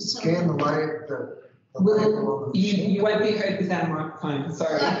scan the label on the machine. You won't be heard without a microphone,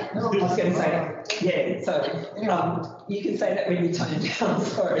 sorry. I was going to say that. Yeah, so you can say that when you tone it down,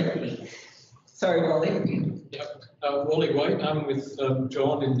 sorry. Sorry, Wally. Yep, Wally White, I'm with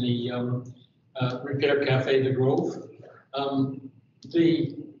John in the Repair Cafe The Grove.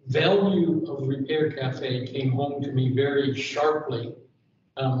 The value of Repair Cafe came home to me very sharply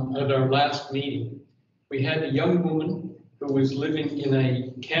at our last meeting. We had a young woman who was living in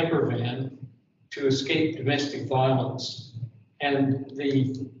a camper van to escape domestic violence, and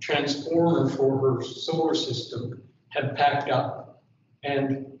the transformer for her solar system had packed up,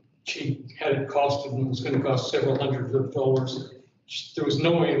 and she had it costed, and it was going to cost several hundreds of dollars. There was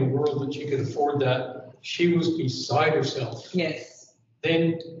no way in the world that she could afford that. She was beside herself. Yes.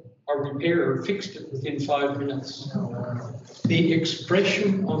 Then our repairer fixed it within 5 minutes. The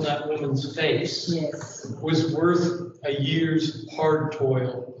expression on that woman's face was worth a year's hard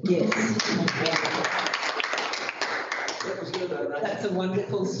toil. Yes. That's a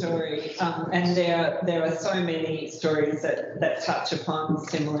wonderful story, and there are so many stories that touch upon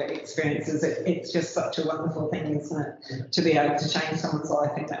similar experiences. It's just such a wonderful thing, isn't it, to be able to change someone's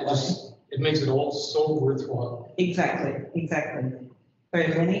life in that way. It makes it all so worthwhile. Exactly, exactly.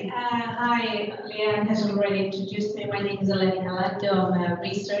 Very Lenny? Hi, Leanne has already introduced me. My name is Eleni Halato. I'm a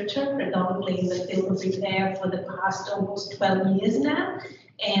researcher, predominantly in the field of repair for the past almost 12 years now.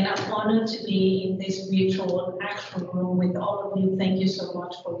 And I'm honored to be in this virtual and actual room with all of you. Thank you so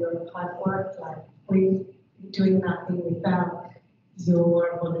much for your hard work. Like, we're doing nothing without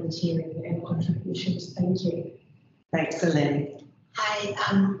your volunteering and contributions. Thank you. Thanks, Eleni. Hi,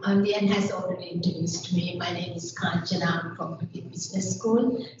 Leanne has already introduced me. My name is Kanchana. I'm from Griffith Business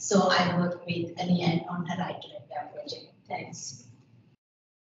School. So I work with Leanne on her Right to Repair project. Thanks.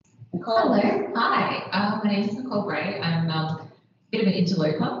 Hello. Hi. My name is Nicole Gray. I'm a bit of an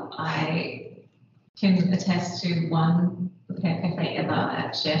interloper. I can attest to one repair cafe ever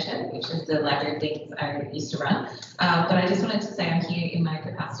at ShareShed, which is the library of things I used to run. But I just wanted to say I'm here in my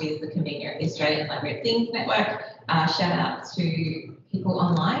capacity as the convener of the Australian Library of Things Network. Shout out to people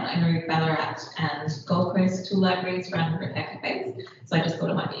online. I know Ballarat and Gold Coast tool libraries run repair cafes. So I just thought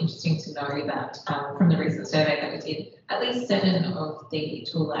it might be interesting to know that from the recent survey that we did, at least 7 of the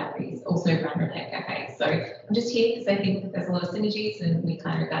tool libraries also run repair cafes. So I'm just here because I think that there's a lot of synergies and we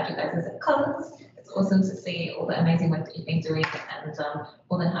kind of regard you guys as colleagues. It's awesome to see all the amazing work that you've been doing, and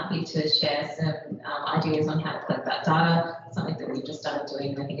more than happy to share some ideas on how to collect that data, something that we've just started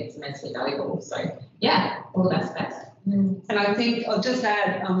doing, and I think it's immensely valuable. So yeah, all the best. And I think I'll just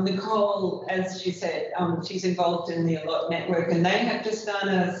add, Nicole, as she said, she's involved in the Allot network, and they have just done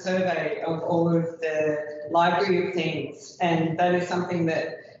a survey of all of the library of things, and that is something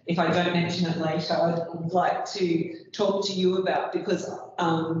that, if I don't mention it later, I'd like to talk to you about, because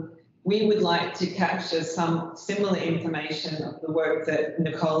we would like to capture some similar information of the work that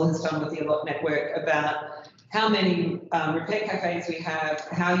Nicole has done with the Allot network about how many repair cafes we have,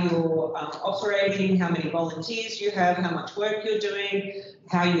 how you're operating, how many volunteers you have, how much work you're doing,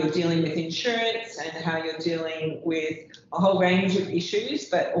 how you're dealing with insurance, and how you're dealing with a whole range of issues,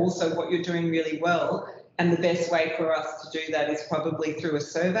 but also what you're doing really well. And the best way for us to do that is probably through a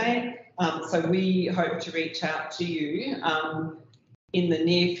survey. So we hope to reach out to you in the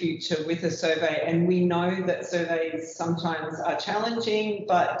near future with a survey, and we know that surveys sometimes are challenging,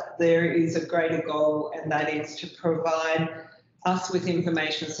 but there is a greater goal, and that is to provide us with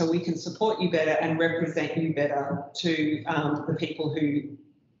information so we can support you better and represent you better to the people who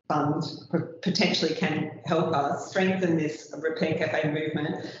potentially can help us strengthen this repair cafe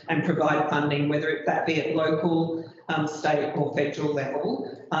movement and provide funding, whether that be at local, state or federal level.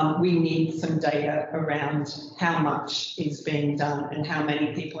 We need some data around how much is being done and how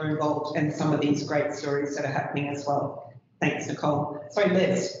many people are involved, and some of these great stories that are happening as well. Thanks, Nicole. Sorry,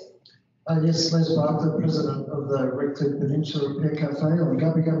 Les. Yes, Les Barker, President of the Redcliffe Peninsula Repair Cafe on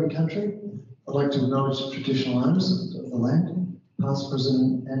Gubbi Gubbi country. I'd like to acknowledge the traditional owners of the land, past,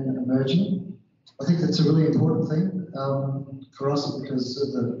 present and emerging. I think that's a really important thing for us because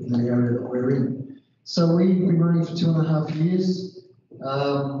of the area that we're in. So we've been running for 2.5 years.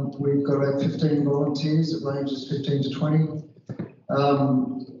 We've got about 15 volunteers. It ranges 15 to 20.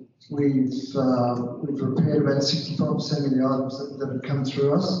 We've repaired about 65% of the items that have come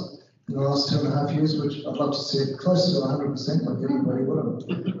through us in the last 2.5 years, which I'd love to see it closer to 100%, like anybody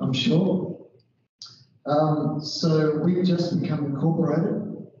would, I'm sure. So we've just become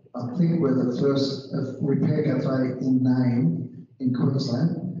incorporated. I think we're the first repair cafe in name in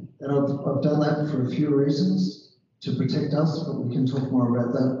Queensland. And I've done that for a few reasons to protect us, but we can talk more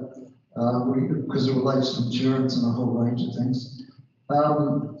about that because it relates to insurance and a whole range of things.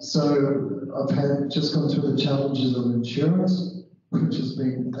 So I've just gone through the challenges of insurance, which has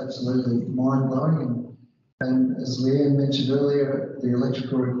been absolutely mind-blowing. And as Leanne mentioned earlier, the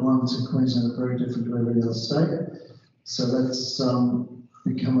electrical requirements in Queensland are very different to every other state. So that's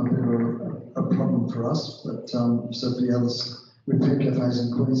become a bit of a problem for us, but so for the others, repair cafes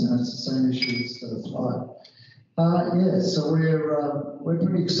in Queensland, it's the same issues that apply. Yeah, so we're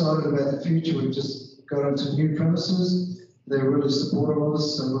pretty excited about the future. We've just got into new premises. They're really supportive of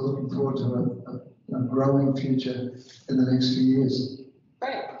us, so we're looking forward to a growing future in the next few years.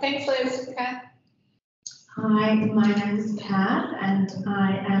 Great, thanks, Liz. Kat. Hi, my name is Kat, and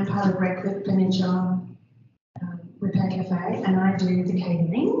I am part of Redcliffe Peninsula Repair Cafe, and I do the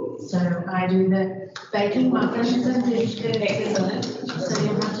catering. So I do the baking muffins and biscuits. Excellent. So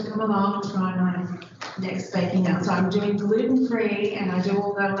you'll have to come come along and try my next baking out. So I'm doing gluten-free and I do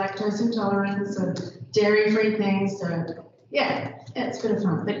all the lactose intolerance and dairy-free things. So yeah, it's a bit of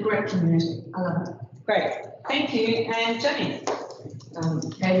fun, but great community. I love it. Great, thank you. And Jenny?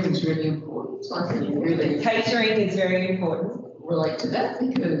 Catering is really important. So I think really catering is very important. Relate to that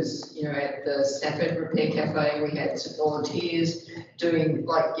because, you know, at the Stafford Repair Cafe, we had some volunteers doing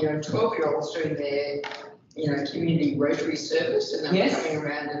 12-year-olds doing their, community Rotary service, and they were coming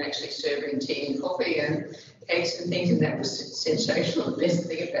around and actually serving tea and coffee and cakes and things, and that was sensational. The best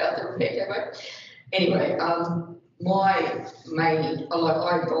thing about the Repair Cafe. Anyway, my main,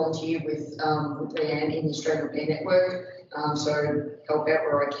 I volunteer with Leanne in the Australian Repair Network, so help out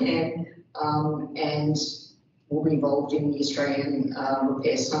where I can, and we'll be involved in the Australian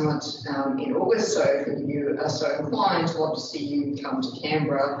Repair Summit in August. So if you are so inclined, I'd love to see you come to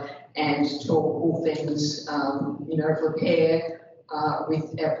Canberra and talk all things, repair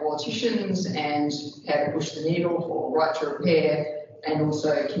with our politicians and how to push the needle for right to repair and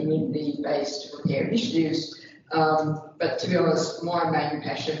also community-based repair initiatives. But to be honest, my main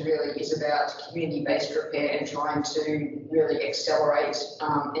passion really is about community-based repair and trying to really accelerate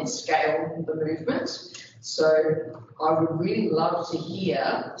and scale the movement. So I would really love to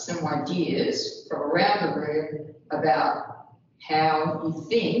hear some ideas from around the room about how you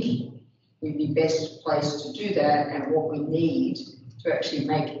think we'd be best placed to do that and what we need to actually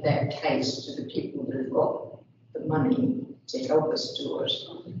make that case to the people that have got the money to help us do it.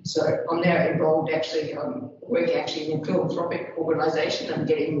 So I'm now involved working in a philanthropic organisation and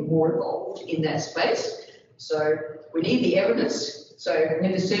getting more involved in that space. So we need the evidence. So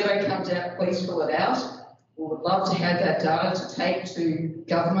when the survey comes out, please fill it out. We would love to have that data to take to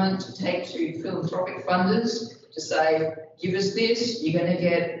government, to take to philanthropic funders, to say, give us this, you're going to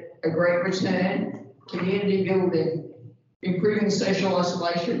get a great return, community building, improving social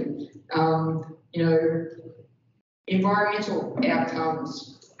isolation, environmental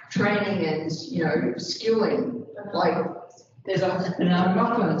outcomes, training and, skilling, there's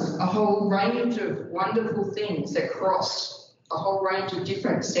a whole range of wonderful things that cross a whole range of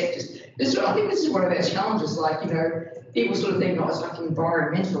different sectors. I think this is one of our challenges, people sort of think, it's like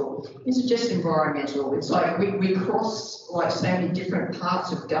environmental. This is just environmental. It's like we cross so many different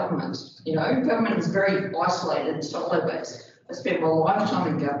parts of government. Government is very isolated and silo-based. I spent my lifetime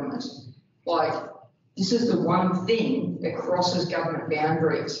in government. This is the one thing that crosses government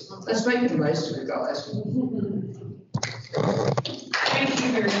boundaries. Let's make the most of it, guys. Thank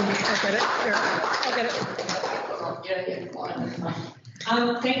you very much. I'll get it.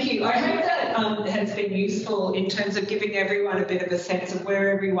 Thank you. I hope that has been useful in terms of giving everyone a bit of a sense of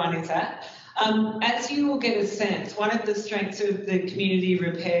where everyone is at. As you will get a sense, one of the strengths of the community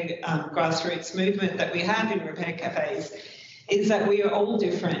repair grassroots movement that we have in repair cafes is that we are all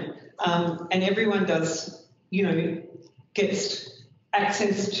different, and everyone does, gets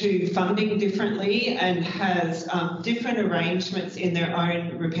access to funding differently and has different arrangements in their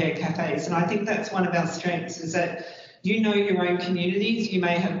own repair cafes. And I think that's one of our strengths, is that you know your own communities. You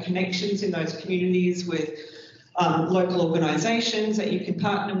may have connections in those communities with local organisations that you can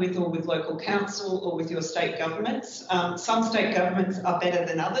partner with, or with local council, or with your state governments. Some state governments are better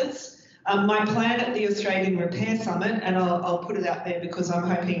than others. My plan at the Australian Repair Summit, and I'll put it out there because I'm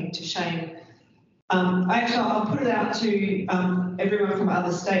hoping to Shane, I'll put it out to everyone from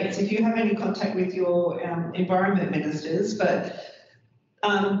other states. If you have any contact with your environment ministers, but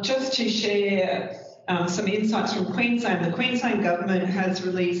just to share some insights from Queensland. The Queensland government has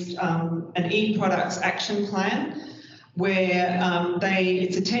released an e-products action plan where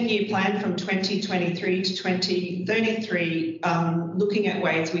it's a 10-year plan from 2023 to 2033, looking at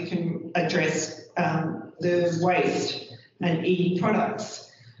ways we can address the waste and e-products.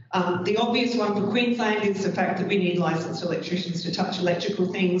 The obvious one for Queensland is the fact that we need licensed electricians to touch electrical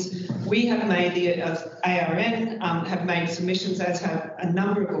things. We have made, the ARN have made submissions, as have a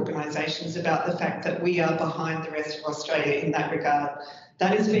number of organisations, about the fact that we are behind the rest of Australia in that regard.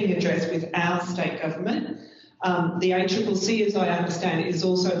 That is being addressed with our state government. The ACCC, as I understand, is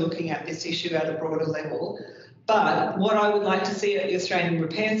also looking at this issue at a broader level. But what I would like to see at the Australian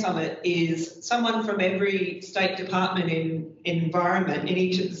Repair Summit is someone from every state department in environment in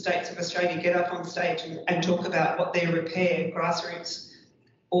each of the states of Australia get up on stage and talk about what their repair, grassroots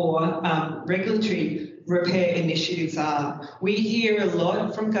or regulatory repair initiatives are. We hear a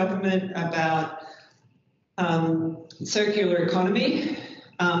lot from government about circular economy,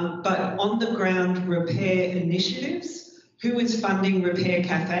 but on the ground repair initiatives. Who is funding repair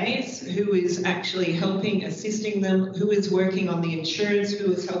cafes? Who is actually helping, assisting them? Who is working on the insurance?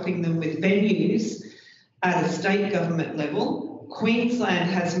 Who is helping them with venues at a state government level? Queensland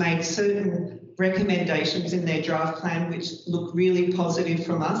has made certain recommendations in their draft plan which look really positive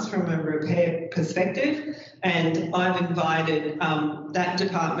from us from a repair perspective, and I've invited that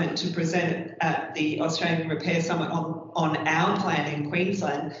department to present at the Australian Repair Summit on our plan in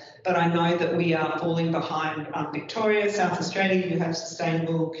Queensland. But I know that we are falling behind Victoria, South Australia. You have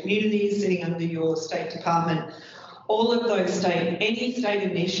sustainable communities sitting under your state department. All of those any state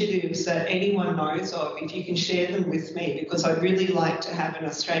initiatives that anyone knows of, if you can share them with me, because I'd really like to have an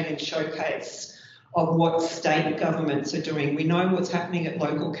Australian showcase of what state governments are doing. We know what's happening at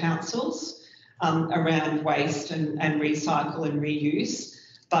local councils around waste and recycle and reuse,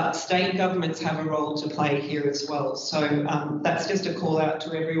 but state governments have a role to play here as well. So that's just a call out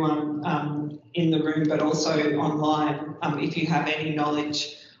to everyone in the room, but also online. If you have any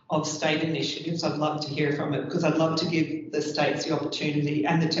knowledge of state initiatives, I'd love to hear from it, because I'd love to give the states the opportunity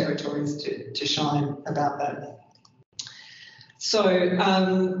and the territories to shine about that.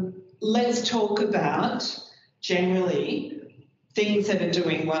 So let's talk about generally things that are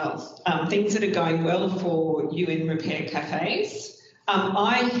doing well, things that are going well for you in repair cafes.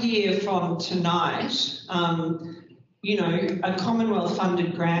 I hear from tonight, you know, a Commonwealth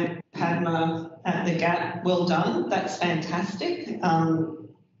funded grant, Padma at the Gap, well done, that's fantastic.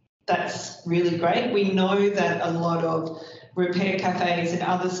 That's really great. We know that a lot of repair cafes in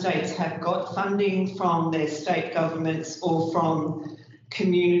other states have got funding from their state governments or from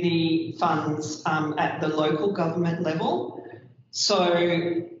community funds at the local government level. So,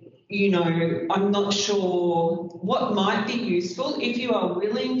 you know, I'm not sure what might be useful. If you are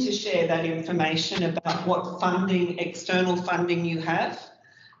willing to share that information about what funding, external funding you have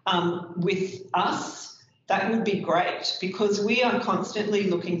with us, that would be great, because we are constantly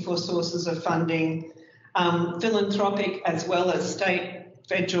looking for sources of funding, philanthropic as well as state,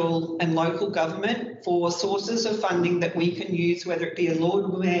 federal and local government, for sources of funding that we can use, whether it be a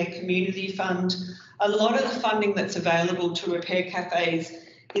Lord Mayor Community Fund. A lot of the funding that's available to repair cafes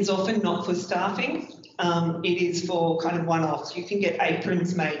is often not for staffing. It is for kind of one-offs. You can get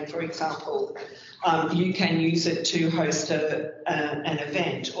aprons made, for example. You can use it to host an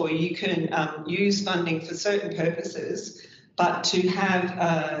event, or you can use funding for certain purposes, but to have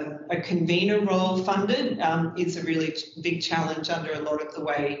a convener role funded is a really big challenge under a lot of the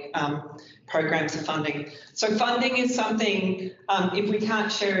way programs are funding. So funding is something, if we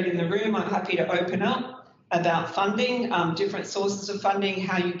can't share it in the room, I'm happy to open up about funding, different sources of funding,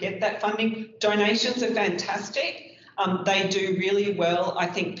 how you get that funding. Donations are fantastic. They do really well. I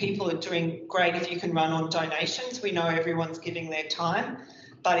think people are doing great if you can run on donations. We know everyone's giving their time,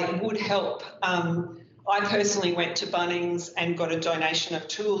 but it would help. I personally went to Bunnings and got a donation of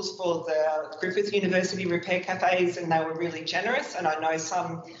tools for the Griffith University repair cafes, and they were really generous. And I know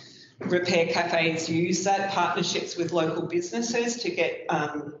some repair cafes use that, partnerships with local businesses to get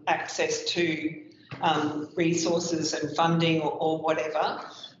access to resources and funding or whatever.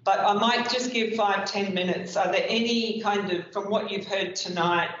 But I might just give 5-10 minutes. Are there any kind of, from what you've heard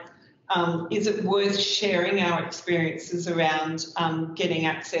tonight, is it worth sharing our experiences around getting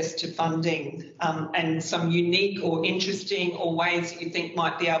access to funding and some unique or interesting or ways that you think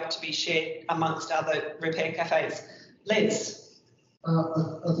might be able to be shared amongst other repair cafes? Les?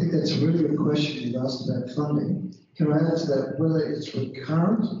 I think that's a really good question you've asked about funding. Can I answer that? Whether it's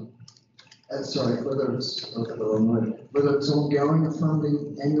recurrent, whether it's, I'll get the wrong word, whether it's ongoing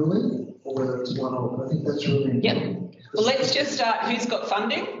funding annually or whether it's one-off. I think that's really important. Yep. Well, let's just start who's got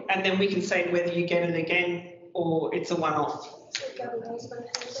funding, and then we can say whether you get it again or it's a one-off.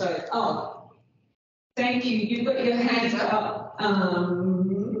 So, thank you. You've got your hands up.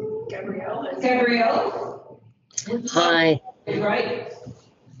 Gabrielle. Hi. Great.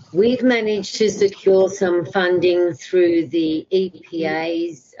 We've managed to secure some funding through the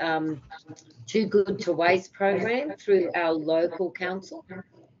EPA's Too Good to Waste program through our local council.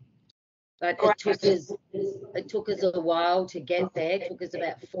 But it took us a while to get there. It took us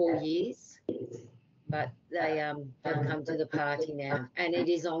about 4 years. But they have come to the party now, and it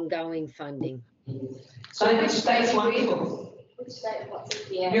is ongoing funding. So which state's wonderful? Which state? What's it?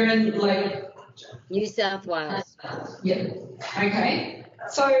 Yeah. You're in like New South Wales. Yeah. Okay.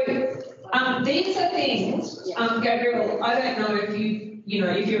 So these are things, Gabrielle, I don't know if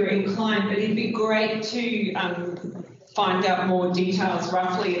if you're inclined, but it'd be great to find out more details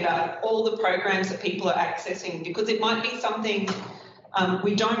roughly about all the programs that people are accessing, because it might be something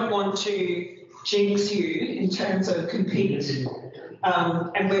we don't want to jinx you in terms of compete.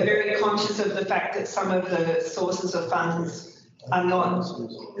 And we're very conscious of the fact that some of the sources of funds are not,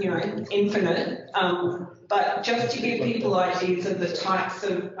 infinite. But just to give people ideas of the types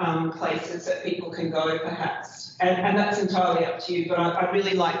of places that people can go, perhaps, and that's entirely up to you. But I'd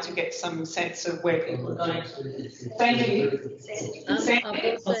really like to get some sense of where people are going. Thank you.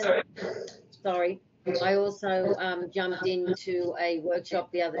 Sorry. I also jumped into a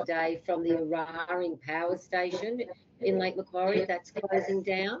workshop the other day from the Eraring Power Station in Lake Macquarie that's closing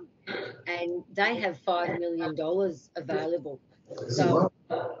down, and they have $5 million available. So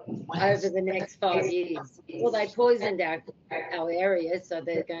over the next 5 years, well, they poisoned our area, so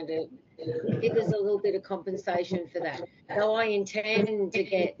they're going to give us a little bit of compensation for that. So I intend to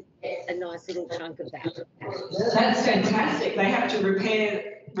get a nice little chunk of that. That's fantastic. They have to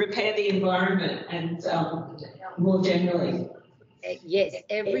repair the environment and more generally. Yes,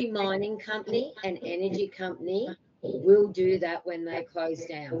 every mining company and energy company will do that when they close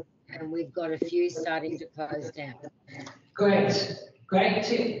down, and we've got a few starting to close down. Great.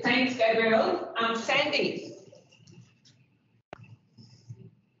 Thanks, Gabrielle. Sandy.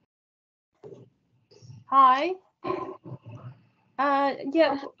 Hi.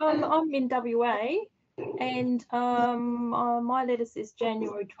 I'm in WA, and my letter says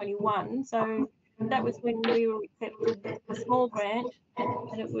January 21, so that was when we were accepted a small grant,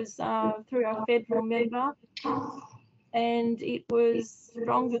 and it was through our federal member, and it was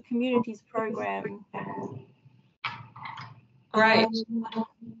Stronger Communities program. Great.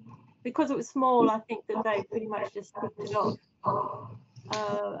 Because it was small, I think that they pretty much just picked it off.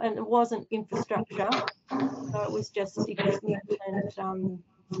 And it wasn't infrastructure, so it was just equipment and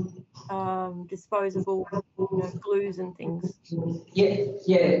disposable glues and things.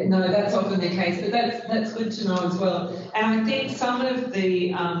 Yeah, no, that's often the case, but that's good to know as well. And I think some of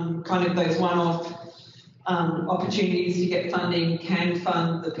the kind of those one-off opportunities to get funding can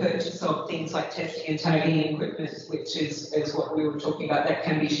fund the purchase of things like testing and tagging equipment, which is what we were talking about. That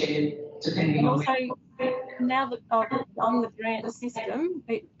can be shared depending on. Also, now that I've done the grant system,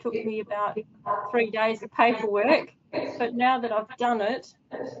 it took me about 3 days of paperwork, but now that I've done it,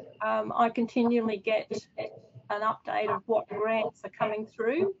 I continually get an update of what grants are coming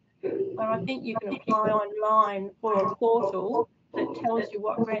through. And I think you can apply online for a portal that tells you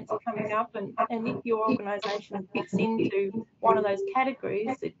what grants are coming up, and if your organisation fits into one of those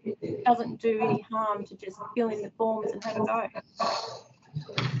categories, it doesn't do any harm to just fill in the forms and have a go.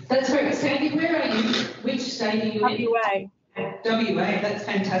 That's great. Sandy, where are you? Which state are you in? WA, that's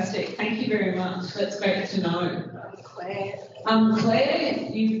fantastic. Thank you very much. That's great to know. Claire. Claire,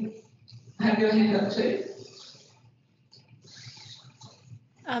 you have your hand up too?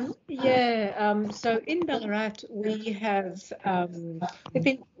 So in Ballarat, we have we've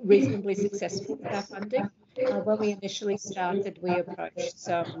been reasonably successful with our funding. When we initially started, we approached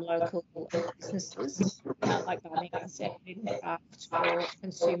some local businesses like Bunnings and Craft for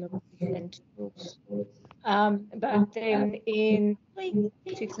consumables and tools. But then in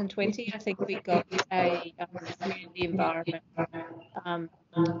 2020, I think we got a community environment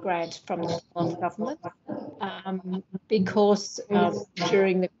grant from the Commonwealth Government because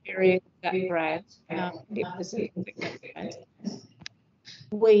during the period of that grant, it was a grant,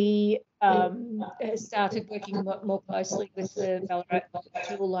 we started working more closely with the Ballarat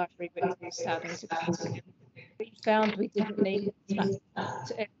Tool Library, which was starting to come together. We found we didn't need much,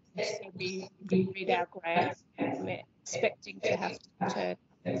 so we read our grants, and we're expecting to have to return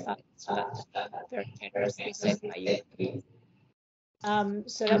funds, but very generously said by you.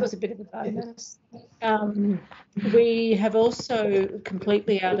 So that was a bit of a bonus. We have also,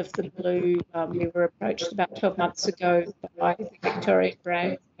 completely out of the blue, we were approached about 12 months ago by the Victorian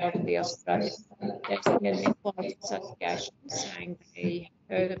branch of the Australian Dating and Equality Association, saying they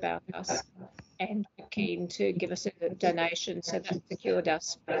heard about us and were keen to give us a donation. So that secured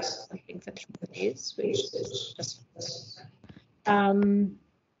us for something for 3 years, which is just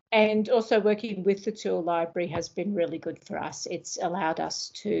and also working with the Tool Library has been really good for us. It's allowed us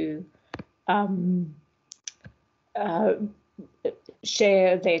to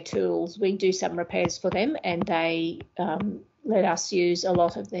share their tools. We do some repairs for them, and they let us use a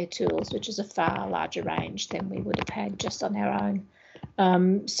lot of their tools, which is a far larger range than we would have had just on our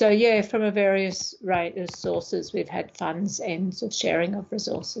own. So yeah, from a various range of sources, we've had funds and sort of sharing of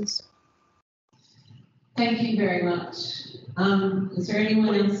resources. Thank you very much. Is there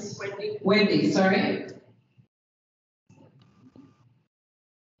anyone else? Wendy, sorry.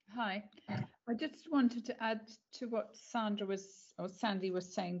 Hi. I just wanted to add to what Sandy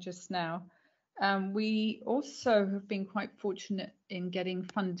was saying just now. We also have been quite fortunate in getting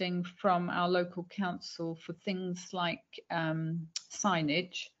funding from our local council for things like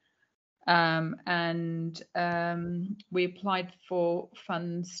signage. and we applied for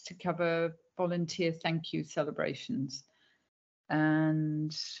funds to cover volunteer thank you celebrations.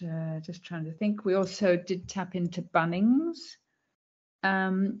 And just trying to think, we also did tap into Bunnings.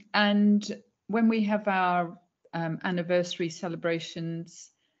 And when we have our anniversary celebrations,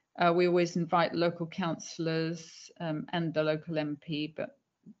 we always invite local councillors and the local MP, but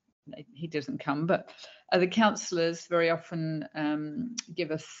he doesn't come. But the councillors very often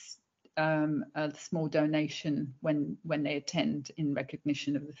give us a small donation when they attend, in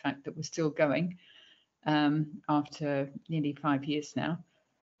recognition of the fact that we're still going after nearly 5 years now.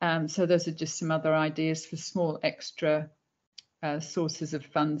 So those are just some other ideas for small extra sources of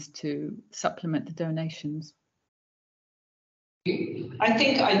funds to supplement the donations. I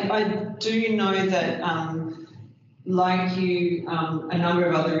think I do know that, like you, a number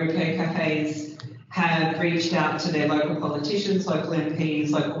of other repair cafes have reached out to their local politicians, local MPs,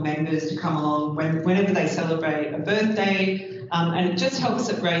 local members to come along whenever they celebrate a birthday, and it just helps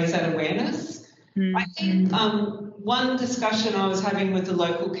it raise that awareness. I think one discussion I was having with the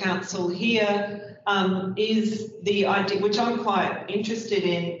local council here is the idea, which I'm quite interested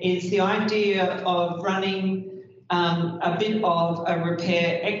in, is the idea of running a bit of a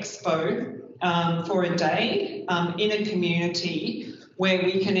repair expo for a day in a community where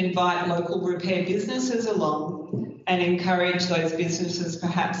we can invite local repair businesses along and encourage those businesses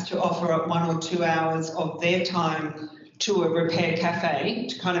perhaps to offer up 1 or 2 hours of their time to a repair cafe,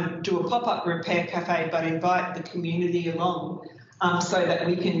 to kind of do a pop-up repair cafe, but invite the community along so that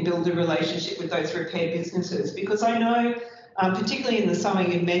we can build a relationship with those repair businesses. Because I know, particularly in the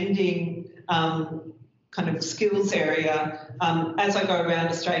sewing and mending kind of skills area, as I go around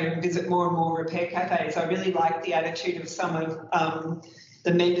Australia and visit more and more repair cafes, I really like the attitude of some of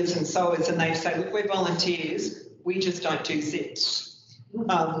the menders and sewers, and they say, look, we're volunteers, we just don't do zips.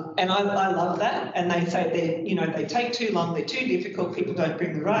 And I love that. And they say they take too long, they're too difficult, people don't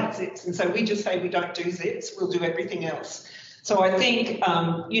bring the right zips. And so we just say we don't do zips, we'll do everything else. So I think,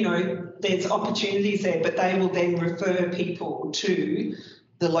 there's opportunities there, but they will then refer people to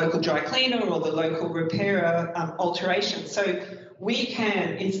the local dry cleaner or the local repairer alteration. So we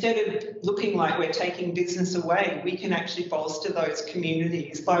can, instead of looking like we're taking business away, we can actually bolster those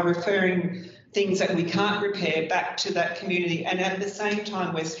communities by referring things that we can't repair back to that community. And at the same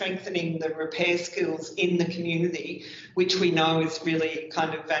time, we're strengthening the repair skills in the community, which we know is really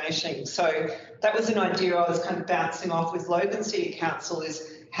kind of vanishing. So that was an idea I was kind of bouncing off with Logan City Council,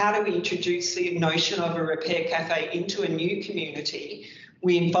 is how do we introduce the notion of a repair cafe into a new community?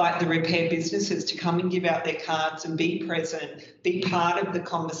 We invite the repair businesses to come and give out their cards and be present, be part of the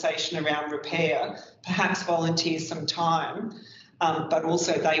conversation around repair, perhaps volunteer some time, but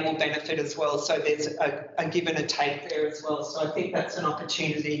also they will benefit as well. So there's a give and a take there as well. So I think that's an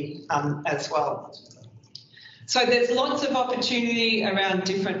opportunity as well. So there's lots of opportunity around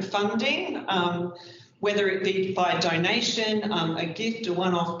different funding, whether it be by donation, a gift, a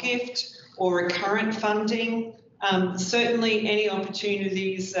one-off gift, or recurrent funding. Certainly any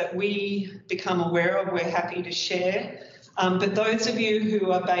opportunities that we become aware of, we're happy to share. But those of you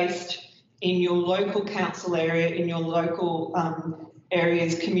who are based in your local council area, in your local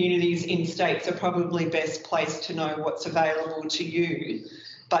areas, communities, in states, are probably best placed to know what's available to you.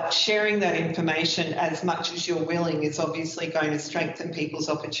 But sharing that information as much as you're willing is obviously going to strengthen people's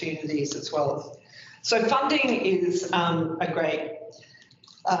opportunities as well. So funding is a great,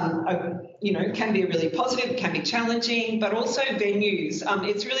 can be really positive, can be challenging, but also venues.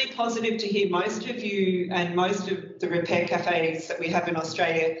 It's really positive to hear most of you and most of the repair cafes that we have in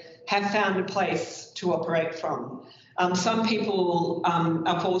Australia have found a place to operate from. Some people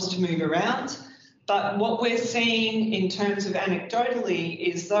are forced to move around, but what we're seeing in terms of anecdotally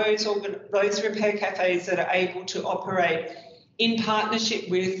is those repair cafes that are able to operate in partnership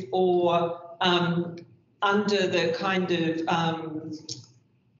with or under the kind of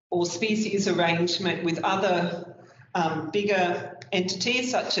or species arrangement with other bigger entities,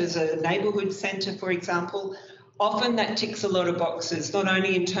 such as a neighbourhood centre, for example. Often that ticks a lot of boxes, not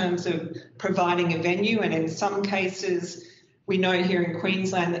only in terms of providing a venue, and in some cases we know here in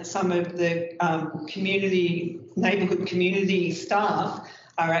Queensland that some of the neighbourhood community staff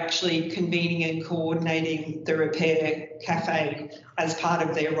are actually convening and coordinating the repair cafe as part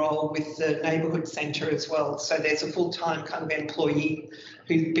of their role with the neighbourhood centre as well. So there's a full-time kind of employee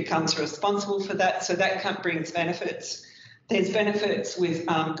who becomes responsible for that. So that brings benefits. There's benefits with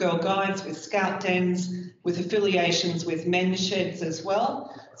Girl Guides, with Scout Dens, with affiliations with men's sheds as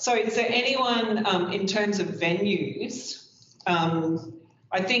well. So is there anyone in terms of venues?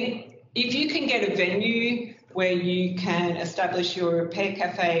 I think if you can get a venue where you can establish your repair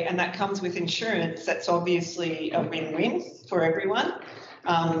cafe, and that comes with insurance. That's obviously a win-win for everyone.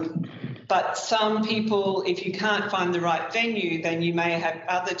 But some people, if you can't find the right venue, then you may have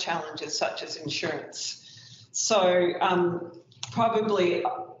other challenges such as insurance. So probably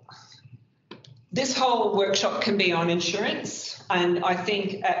this whole workshop can be on insurance, and I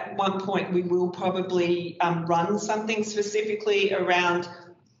think at one point we will probably run something specifically around,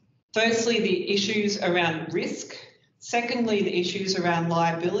 firstly, the issues around risk, secondly, the issues around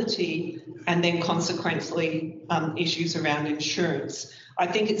liability, and then consequently issues around insurance. I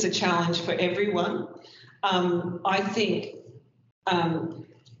think it's a challenge for everyone. I think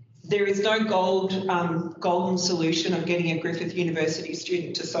there is no golden solution of getting a Griffith University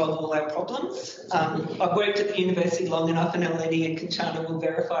student to solve all our problems. I've worked at the university long enough, and Eleni and Kanchana will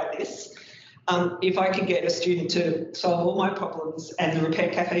verify this. If I could get a student to solve all my problems and the Repair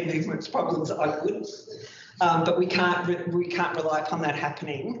Cafe movement's problems, I would. But we can't rely upon that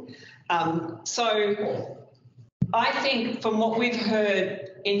happening. So I think from what we've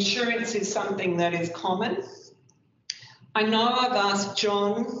heard, insurance is something that is common. I know I've asked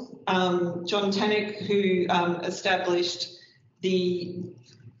John Tannock, who established the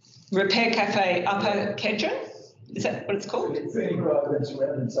Repair Cafe Upper Kedron. Is that what it's called? Ferny Grove and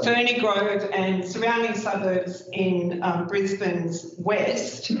surrounding suburbs. Ferny Grove and surrounding suburbs in Brisbane's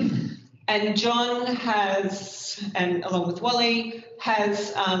west. And John has, and along with Wally,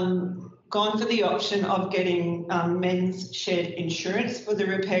 has gone for the option of getting men's shed insurance for the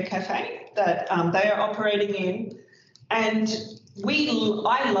Repair Cafe that they are operating in. And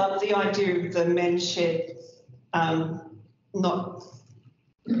I love the idea of the men's shed, not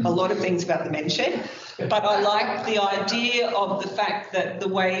a lot of things about the men's shed, but I like the idea of the fact that the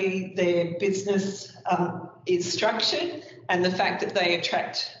way their business is structured and the fact that they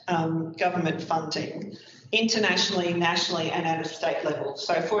attract government funding internationally, nationally and at a state level.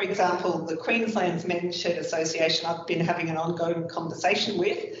 So, for example, the Queensland's Men's Shed Association I've been having an ongoing conversation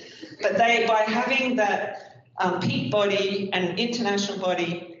with, but by having that peak body and an international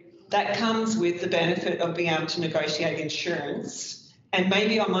body, that comes with the benefit of being able to negotiate insurance. And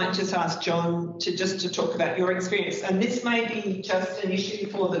maybe I might just ask John to talk about your experience. And this may be just an issue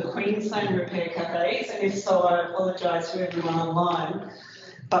for the Queensland Repair Cafes, and if so, I apologise to everyone online.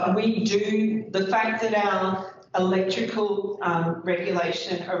 But the fact that our electrical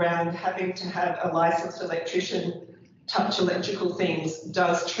regulation around having to have a licensed electrician touch electrical things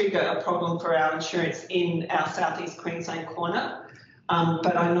does trigger a problem for our insurance in our southeast Queensland corner.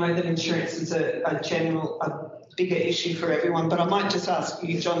 But I know that insurance is a bigger issue for everyone. But I might just ask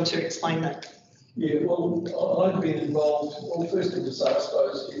you, John, to explain that. Yeah, well, I've been involved. Well, first thing to say, I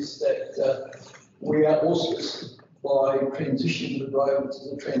suppose, is that we are auspiced by transitioning the Grove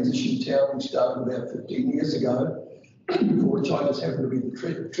to the transition town, which started about 15 years ago, for which I just happen to be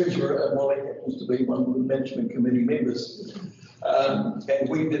the treasurer, and Molly happens to be one of the management committee members. And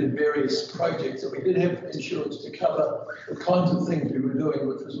we did various projects, and we did have insurance to cover the kinds of things we were doing,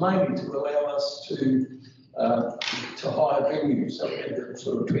 which was mainly to allow us to hire venues. So we had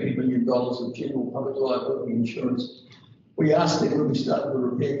sort of $20 million of general public liability insurance. We asked them when we started the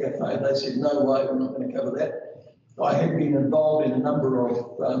Repair Cafe, and they said, no way, we're not going to cover that. I had been involved in a number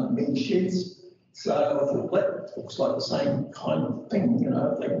of men's sheds, so I thought that looks like the same kind of thing. You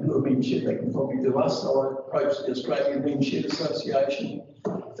know, if they can do a men's shed, they can probably do us. So I approached the Australian Men's Shed Association,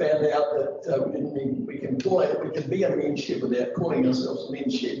 found out that we can be a men's shed without calling ourselves a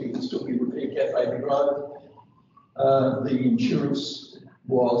men's shed. We can still be Repair Cafe the Grove. The insurance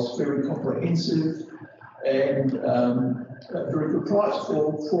was very comprehensive and a very good price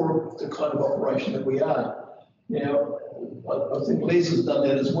for the kind of operation that we are. Now, I think Les has done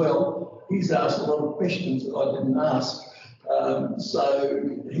that as well. He's asked a lot of questions that I didn't ask.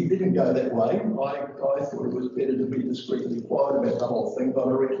 So he didn't go that way. I thought it was better to be discreetly quiet about the whole thing, but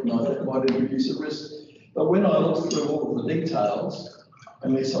I recognise that might introduce a risk. But when I looked through all of the details,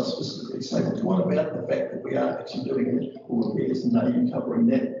 unless I specifically say, what about the fact that we are actually doing electrical repairs and are you covering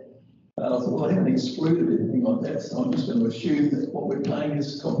that? I thought, well, I haven't excluded anything like that, so I'm just going to assume that what we're paying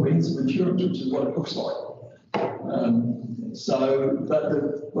is comprehensive insurance, which is what it looks like.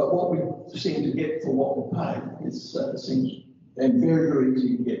 But what we seem to get for what we pay is seems and very, very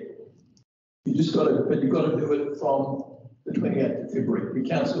easy to get. You've got to do it from the 28th of February. We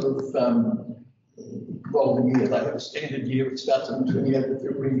can't sort of roll the year. They have a standard year. It starts on the 28th of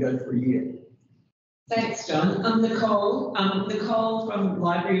February and goes for a year. Thanks, John. Nicole from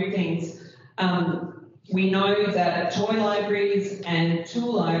Library of Things. We know that toy libraries and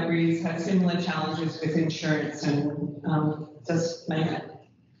tool libraries have similar challenges with insurance, and just make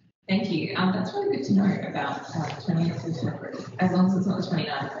Thank you. That's really good to know about 20th of February. As long as it's not the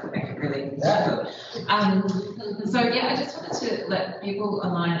 29th, that would make it really difficult. So yeah, I just wanted to let people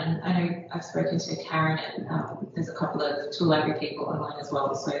online, and I know I've spoken to Karen, and there's a couple of tool library people online as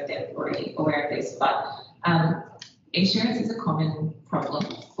well, so they're already aware of this. But insurance is a common problem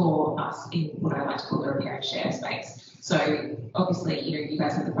for us in what I like to call the repair and share space. So obviously, you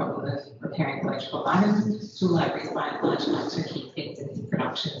guys have the problem of repairing electrical items. Tool libraries by and large like to keep things in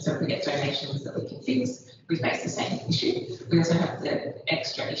production. So if we get donations that we can fix, we face the same issue. We also have the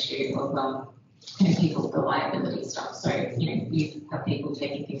extra issue of people, the liability stuff. So you have people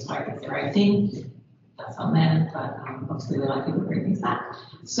taking things home as their own thing. That's on them, but obviously we like people to bring things back.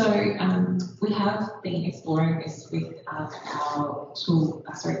 So we have been exploring this with our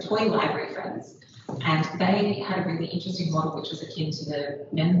toy library friends. And they had a really interesting model, which was akin to the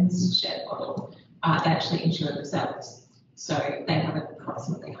men's shed model. They actually insure themselves. So they have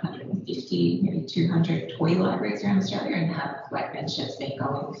approximately 150, maybe 200 toy libraries around Australia, and have men's sheds been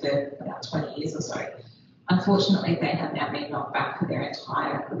going for about 20 years or so. Unfortunately, they have now been knocked back for their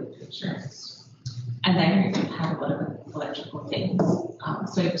entire group insurance. And they don't have a lot of electrical things.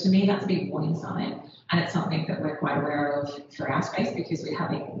 So to me, that's a big warning sign. And it's something that we're quite aware of for our space, because we're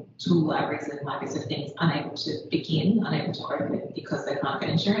having tool libraries and libraries of things unable to begin, unable to open because they can't get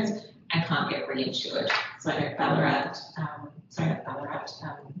insurance and can't get reinsured. So I know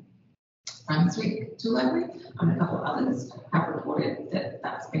Brunswick Tool Library and a couple of others have reported that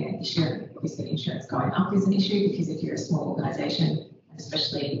that's been an issue. Obviously, insurance going up is an issue, because if you're a small organisation,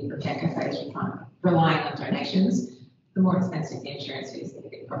 especially repair cafes, you can't rely on donations. The more expensive the insurance is, the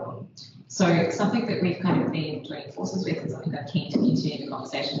big problem. So something that we've kind of been joining forces with, and something I'm keen to continue the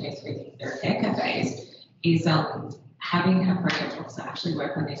conversation with the repair cafes, is having a project officer actually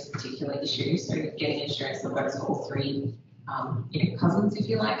work on this particular issue. So getting insurance that works for all three cousins, if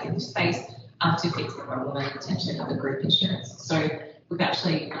you like, in the space to fix the problem and potentially have a group insurance. So we've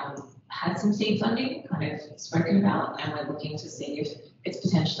actually had some seed funding kind of spoken about, and we're looking to see if it's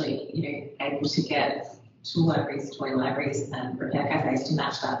potentially able to get tool libraries, toy libraries and repair cafes to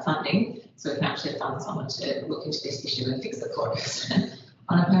match that funding, so we can actually fund someone to look into this issue and fix it for us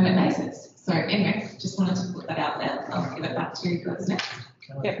on a permanent basis. So anyway, just wanted to put that out there. I'll give it back to you guys next.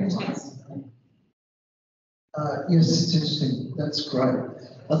 Yep, thanks. Yes, it's interesting. That's great.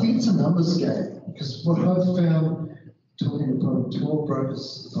 I think it's a numbers game, because what I've found talking to probably 12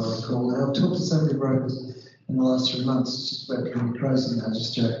 brokers, if I recall now, I've talked to so many brokers in the last 3 months, it's just about driving me crazy now,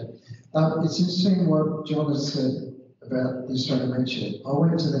 just joking. It's interesting what John has said about the Australian Men's Shed. I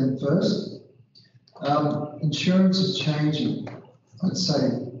went to them first. Insurance is changing, I'd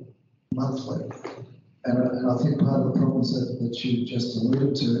say, monthly. And I think part of the problems that you just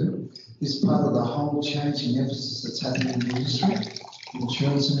alluded to is part of the whole changing emphasis that's happening in the industry, the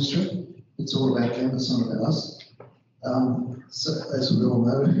insurance industry. It's all about them, it's not about us. So, as we all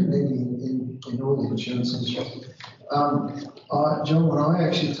know, in all the insurance industry. John, when I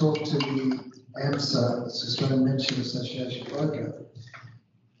actually talked to the AMSA, Australian Men's Shed Association broker,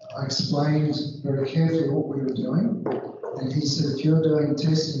 I explained very carefully what we were doing, and he said, if you're doing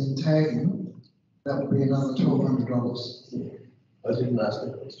testing and tagging, that would be another $1,200. I didn't ask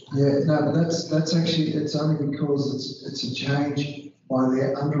that question. Yeah, no, but that's actually, it's only because it's a change by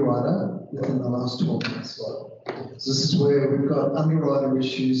the underwriter within the last 12 months. So this is where we've got underwriter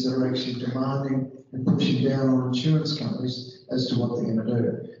issues that are actually demanding and pushing down on insurance companies as to what they're going to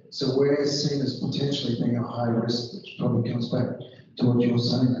do. So we're seen as potentially being a high risk, which probably comes back to what you're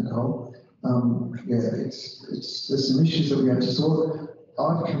saying, Nicole. There's some issues that we have to sort.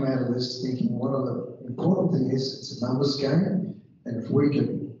 I've come out of this thinking one of the important thing is it's a numbers game, and if we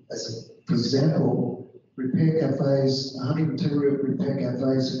can, for example, repair cafes, 102 repair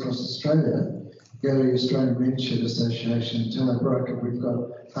cafes across Australia, go to the Australian Men's Shed Association and tell our broker we've got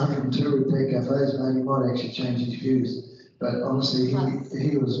 102 repair cafes, maybe might actually change his views. But honestly,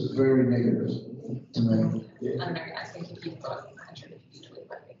 he was very negative to me. Yeah. I think if you've got 150 tool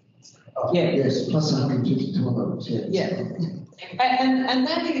libraries. Yes, plus 150 tool libraries, yeah. And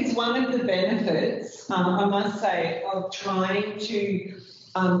that is one of the benefits, I must say, of trying to,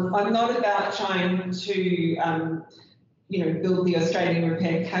 I'm not about trying to, build the Australian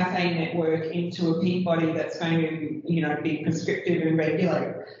Repair Cafe network into a peak body that's going to, be prescriptive and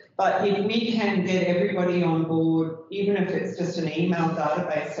regulated. But if we can get everybody on board, even if it's just an email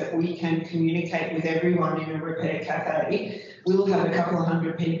database that we can communicate with everyone in a repair cafe, we'll have a couple of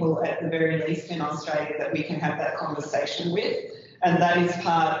hundred people at the very least in Australia that we can have that conversation with. And that is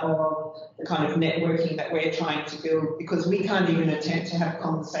part of the kind of networking that we're trying to build, because we can't even attempt to have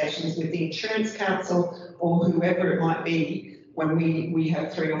conversations with the Insurance Council or whoever it might be when we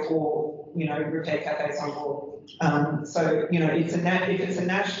have 3 or 4, repair cafes on board. So, if it's a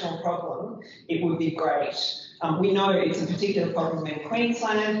national problem, it would be great. We know it's a particular problem in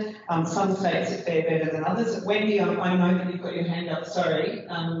Queensland. Some states fare better than others. Wendy, I know that you've got your hand up. Sorry.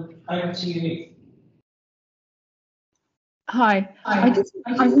 Over to you. Hi. I wanted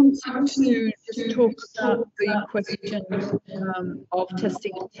to just talk about the question of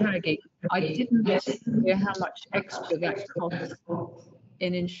testing and tagging. I didn't hear how much extra that costs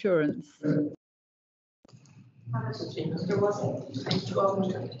in insurance. I've got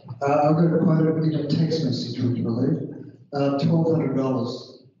quite a bit of text message, would you believe?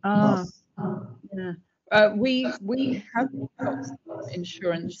 $1,200. Yeah. We have got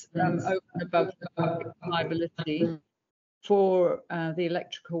insurance over and above liability for the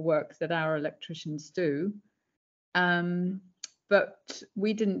electrical work that our electricians do. But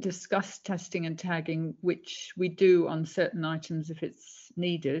we didn't discuss testing and tagging, which we do on certain items if it's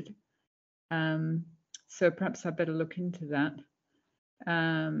needed. So perhaps I better look into that.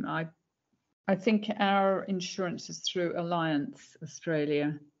 I think our insurance is through Alliance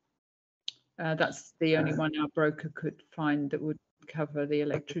Australia. That's the only one our broker could find that would cover the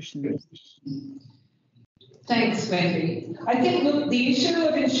electricians. Thanks, Wendy. I think, look, the issue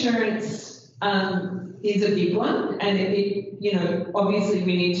of insurance is a big one, and obviously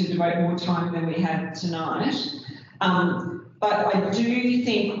we need to devote more time than we have tonight. But I do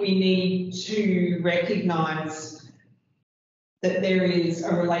think we need to recognise that there is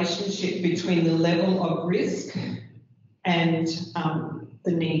a relationship between the level of risk and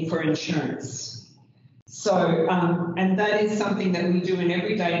the need for insurance. So, and that is something that we do in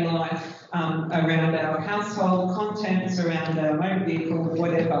everyday life around our household contents, around our motor vehicle,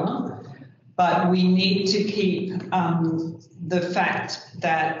 whatever. But we need to keep the fact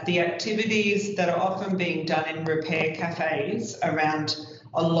that the activities that are often being done in repair cafes around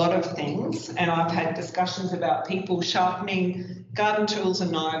a lot of things, and I've had discussions about people sharpening garden tools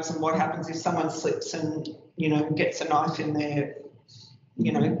and knives and what happens if someone slips and, gets a knife in their,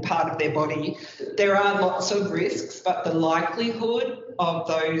 part of their body. There are lots of risks, but the likelihood of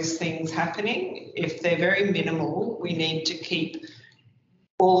those things happening, if they're very minimal, we need to keep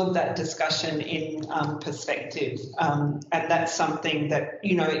all of that discussion in perspective, and that's something that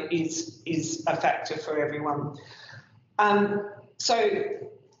is a factor for everyone. So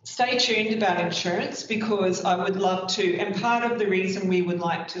stay tuned about insurance, because I would love to, and part of the reason we would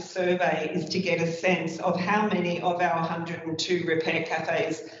like to survey is to get a sense of how many of our 102 repair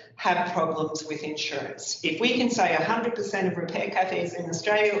cafes have problems with insurance. If we can say 100% of repair cafes in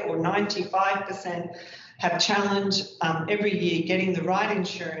Australia or 95% have challenged every year getting the right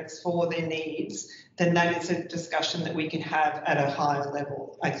insurance for their needs, then that is a discussion that we can have at a higher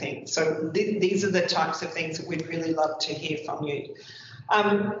level, I think. So these are the types of things that we'd really love to hear from you.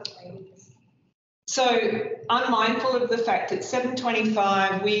 So I'm mindful of the fact that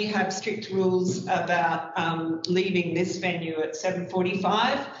 7:25, we have strict rules about leaving this venue at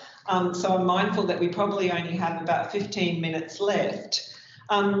 7:45. So I'm mindful that we probably only have about 15 minutes left.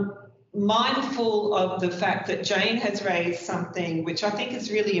 Mindful of the fact that Jane has raised something which I think is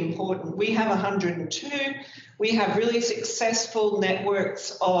really important. We have 102. We have really successful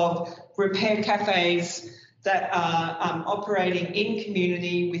networks of repair cafes that are operating in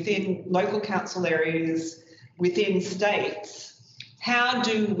community, within local council areas, within states. How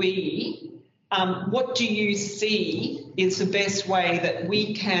do we, what do you see is the best way that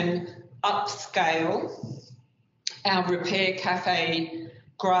we can upscale our repair cafe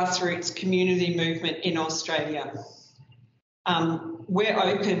grassroots community movement in Australia? We're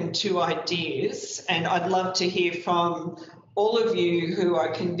open to ideas, and I'd love to hear from all of you who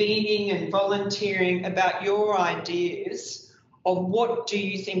are convening and volunteering about your ideas of what do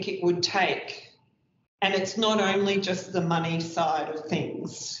you think it would take. And it's not only just the money side of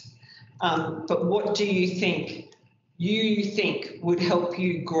things, but what do you think would help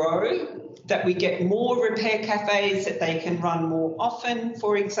you grow, that we get more repair cafes, that they can run more often,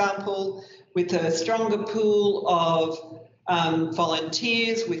 for example, with a stronger pool of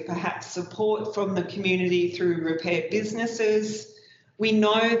volunteers, with perhaps support from the community through repair businesses. We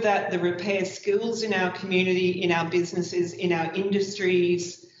know that the repair skills in our community, in our businesses, in our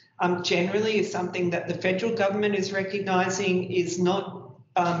industries, generally is something that the federal government is recognising is not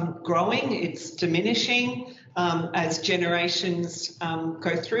growing, it's diminishing as generations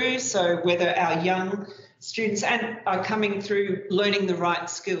go through. So whether our young students are coming through learning the right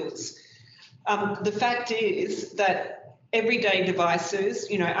skills. The fact is that everyday devices,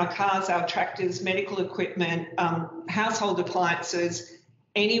 our cars, our tractors, medical equipment, household appliances,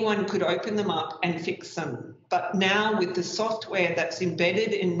 anyone could open them up and fix them. But now with the software that's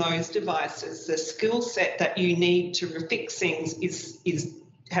embedded in those devices, the skill set that you need to fix things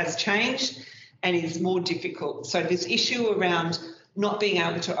has changed and is more difficult. So this issue around not being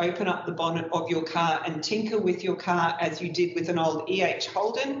able to open up the bonnet of your car and tinker with your car as you did with an old EH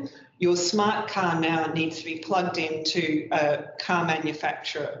Holden, your smart car now needs to be plugged into a car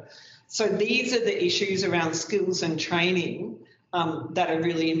manufacturer. So these are the issues around skills and training that are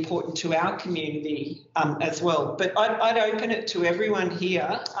really important to our community as well. But I'd open it to everyone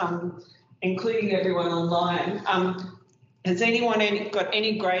here, including everyone online. Has anyone got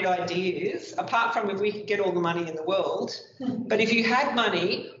any great ideas, apart from if we could get all the money in the world, but if you had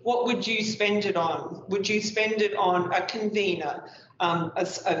money, what would you spend it on? Would you spend it on a convener,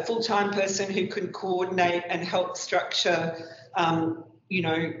 a full-time person who could coordinate and help structure you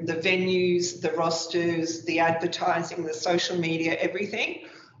know, the venues, the rosters, the advertising, the social media, everything?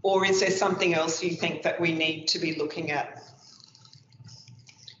 Or is there something else you think that we need to be looking at?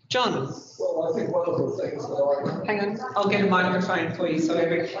 John? Well, I think one of the things that Hang on, I'll get a microphone for you. So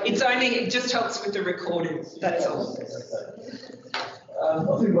it just helps with the recording, that's all. I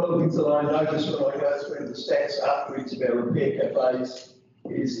think one of the things that I notice when I go through the stats afterwards about repair cafes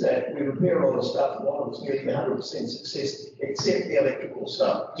is that we repair a lot of stuff, and one of it's nearly 100% success, except the electrical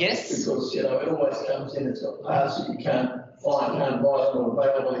stuff. Yes. Because, you know, it always comes in, it's got parts that you can't buy them or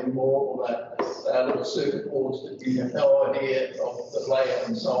available anymore, or that little circuit boards that you have no idea of the layout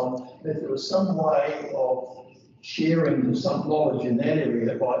and so on. And if there was some way of sharing some knowledge in that area,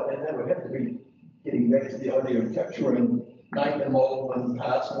 then that would have to be getting back to the idea of capturing make and model and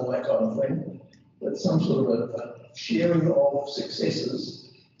parts and all that kind of thing. But some sort of a sharing of successes.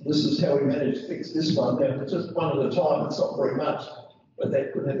 This is how we managed to fix this one. Now, it's just one at a time, it's not very much, but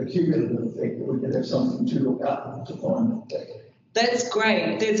that could have a cumulative effect that we could have something to look up to find that. That's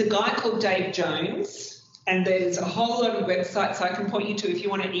great. There's a guy called Dave Jones, and there's a whole lot of websites I can point you to if you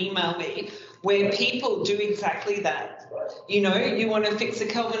want to email me, where people do exactly that. Right. You know, you want to fix a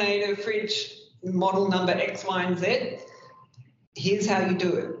Kelvinator fridge model number X, Y, and Z. Here's how you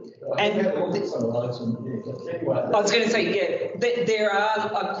do it. And I was going to say, yeah, there are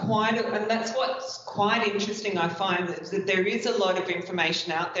and that's what's quite interesting, I find, that there is a lot of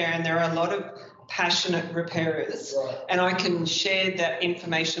information out there and there are a lot of passionate repairers, right. And I can share that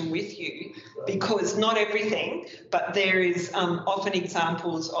information with you, right. Because not everything, but there is often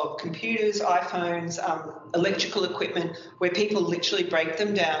examples of computers, iPhones, electrical equipment where people literally break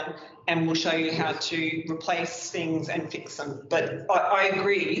them down and will show you how to replace things and fix them. But I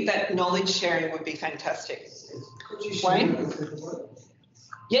agree that knowledge sharing would be fantastic. Could you share Wayne?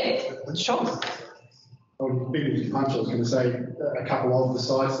 Yeah, sure. Big punch, I was going to say a couple of the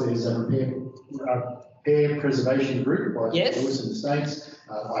sites. There's a repair preservation group by yes. Lewis in the States.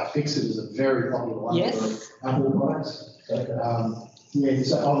 iFixit is a very popular one yes. for Apple products. Yeah,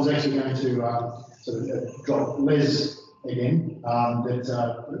 so I was actually going to sort of drop Les again,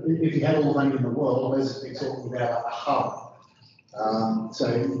 that if you had all the money in the world, Les is talking about a hub. So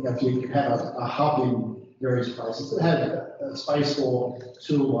if you have a hub in various places that have a space for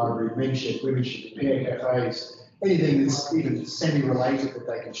tool library, mentorship, womenship, repair cafes, anything that's even semi-related that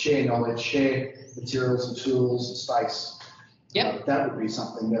they can share knowledge, share materials and tools and space. Yep. That would be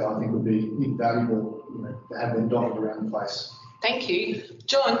something that I think would be invaluable, you know, to have them dotted around the place. Thank you.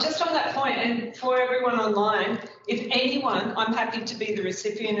 John, just on that point, and for everyone online, if anyone, I'm happy to be the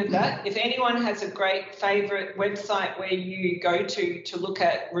recipient of that. If anyone has a great favourite website where you go to look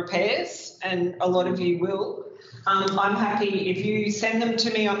at repairs, and a lot of you will, I'm happy, if you send them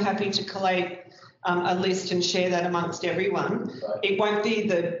to me, I'm happy to collate a list and share that amongst everyone. Right. It won't be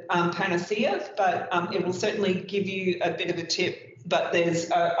the panacea, but it will certainly give you a bit of a tip. But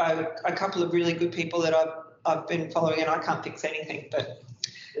there's a couple of really good people that I've been following, and I can't fix anything, but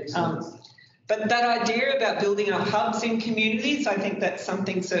that idea about building up hubs in communities, I think that's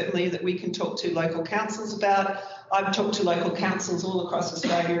something certainly that we can talk to local councils about. I've talked to local councils all across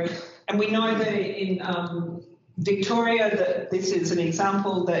Australia, and we know that in Victoria that this is an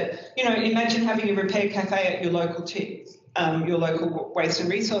example that, you know, imagine having a repair cafe at your local your local waste and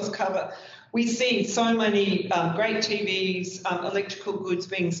resource cover. We see so many great TVs, electrical goods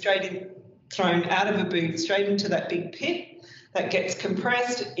being thrown out of a booth straight into that big pit that gets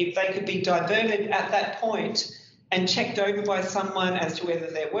compressed. If they could be diverted at that point and checked over by someone as to whether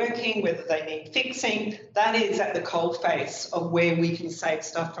they're working, whether they need fixing, that is at the coalface of where we can save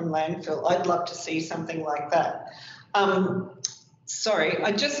stuff from landfill. I'd love to see something like that. Sorry,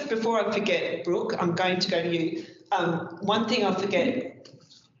 before I forget, Brooke, I'm going to go to you. One thing I forget,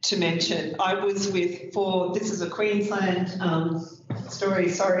 to mention. I was this is a Queensland story,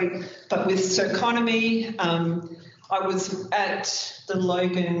 sorry, but with Circonomy, I was at the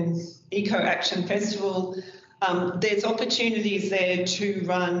Logan Eco Action Festival. There's opportunities there to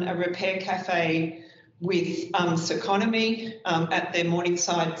run a repair cafe with Circonomy at their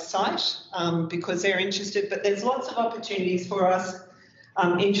Morningside site because they're interested, but there's lots of opportunities for us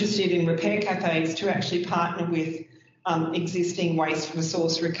interested in repair cafes to actually partner with existing waste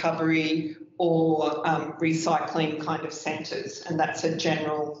resource recovery or recycling kind of centres, and that's a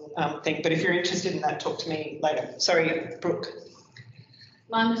general thing. But if you're interested in that, talk to me later. Sorry, Brooke.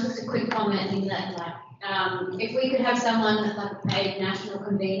 Mine was just a quick comment in that, if we could have someone like a national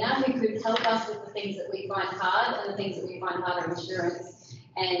convener who could help us with the things that we find hard and the things that we find hard are insurance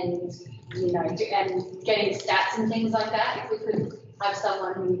and, you know, and getting stats and things like that, if we could have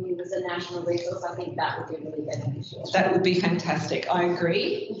someone who was a national resource, I think that would be really beneficial. That would be fantastic. I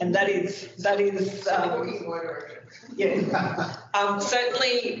agree, and that is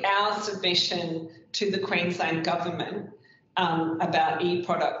certainly our submission to the Queensland government about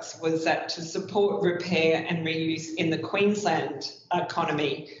e-products was that to support repair and reuse in the Queensland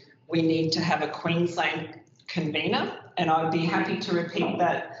economy, we need to have a Queensland convener, and I'd be happy to repeat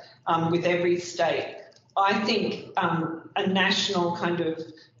that with every state. I think a national kind of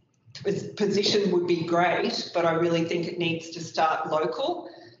position would be great, but I really think it needs to start local.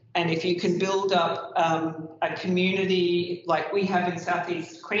 And if you can build up a community like we have in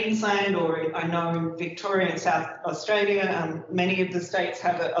Southeast Queensland, or I know in Victoria and South Australia, many of the states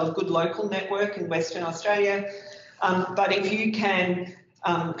have a good local network in Western Australia. But if you can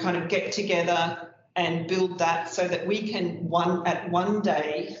kind of get together and build that so that we can one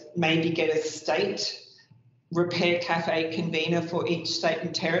day maybe get a state repair cafe convener for each state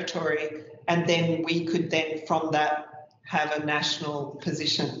and territory, and then we could then from that have a national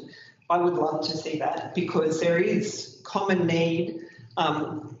position. I would love to see that because there is common need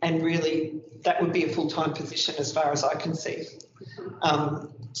and really that would be a full-time position as far as I can see.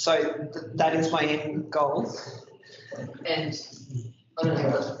 So that is my end goal. And I don't know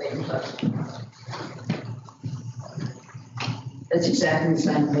what's been, but that's exactly the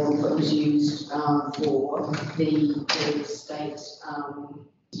same model that was used for the state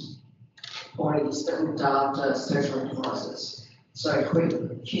bodies that looked after social enterprises. So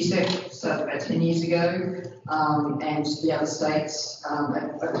QSEC started about 10 years ago, and the other states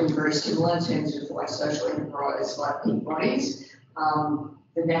have been very similar in terms of like social enterprise, like peak bodies.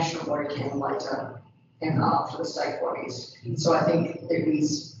 The national body came later and after the state bodies. So I think there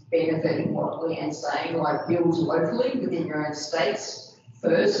is benefit in what Leanne's saying, like build locally within your own states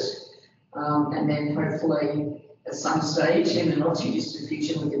first, and then hopefully at some stage in the not too distant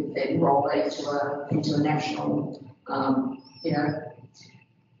future we could then roll that into a national,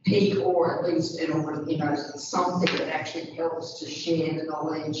 peak, or at least something that actually helps to share the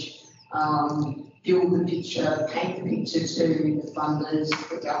knowledge, build the picture, paint the picture to the funders,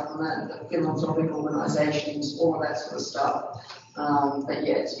 the government, the philanthropic organisations, all of that sort of stuff. But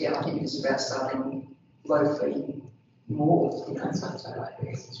I think it's about starting locally more,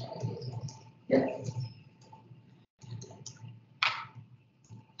 Yeah.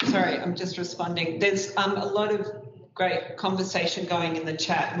 Sorry, I'm just responding. There's a lot of great conversation going in the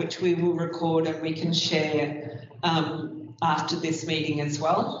chat, which we will record and we can share after this meeting as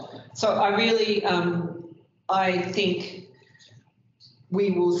well. So I really, I think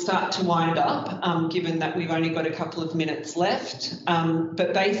we will start to wind up, given that we've only got a couple of minutes left.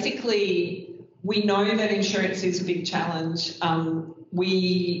 But basically, we know that insurance is a big challenge.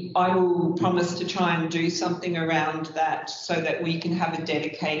 I will promise to try and do something around that so that we can have a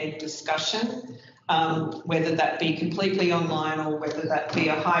dedicated discussion, whether that be completely online or whether that be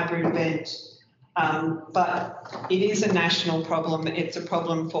a hybrid event. But it is a national problem. It's a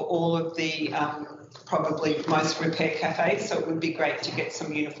problem for all of the probably most repair cafes, so it would be great to get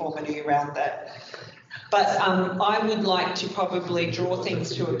some uniformity around that. But I would like to probably draw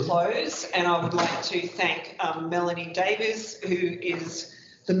things to a close, and I would like to thank Melanie Davis, who is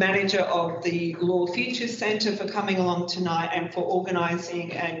the manager of the Law Futures Centre, for coming along tonight and for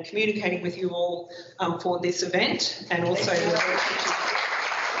organising and communicating with you all for this event, and also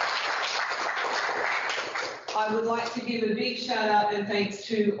I would like to give a big shout out and thanks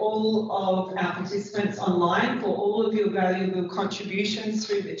to all of our participants online for all of your valuable contributions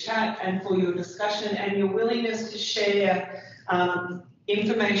through the chat and for your discussion and your willingness to share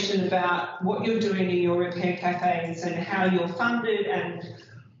information about what you're doing in your repair cafes and how you're funded and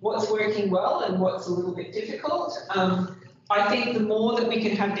what's working well and what's a little bit difficult. I think the more that we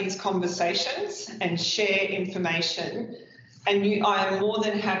can have these conversations and share information, I am more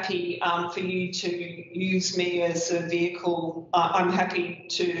than happy for you to use me as a vehicle. I'm happy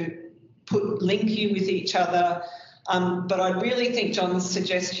to link you with each other. But I really think John's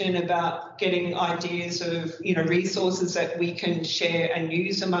suggestion about getting ideas of, resources that we can share and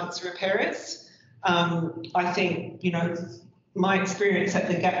use amongst repairers. I think, my experience at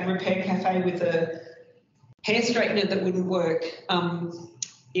the Repair Cafe with a hair straightener that wouldn't work,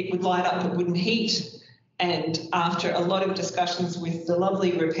 it would light up, it wouldn't heat. And after a lot of discussions with the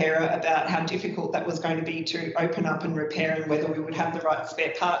lovely repairer about how difficult that was going to be to open up and repair and whether we would have the right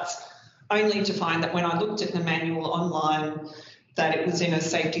spare parts, only to find that when I looked at the manual online that it was in a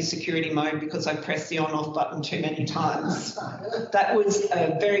safety security mode because I pressed the on-off button too many times. That was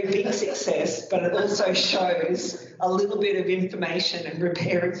a very big success, but it also shows a little bit of information, and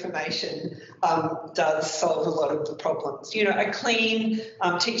repair information does solve a lot of the problems.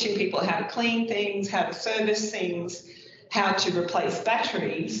 Teaching people how to clean things, how to service things, how to replace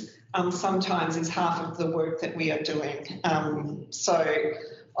batteries sometimes is half of the work that we are doing. So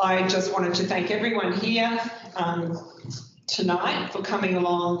I just wanted to thank everyone here tonight for coming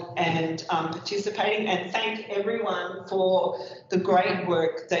along and participating, and thank everyone for the great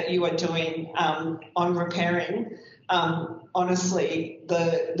work that you are doing on repairing. Honestly,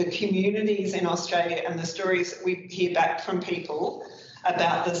 the communities in Australia and the stories that we hear back from people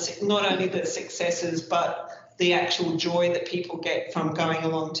about not only the successes but the actual joy that people get from going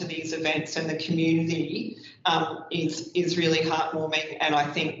along to these events and the community is really heartwarming, and I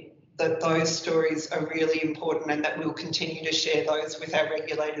think that those stories are really important and that we'll continue to share those with our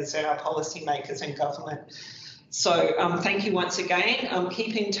regulators and our policymakers and government. So thank you once again.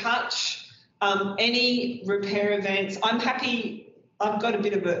 Keep in touch. Any repair events, I'm happy. I've got a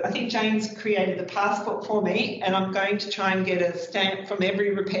bit of I think Jane's created the passport for me, and I'm going to try and get a stamp from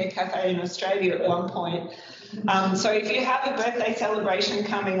every repair cafe in Australia at one point. So if you have a birthday celebration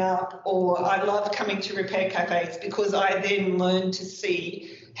coming up, or I love coming to repair cafes because I then learn to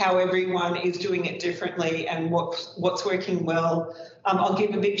see how everyone is doing it differently and what's working well. I'll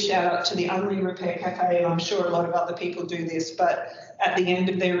give a big shout out to the Unley Repair Cafe, and I'm sure a lot of other people do this, but at the end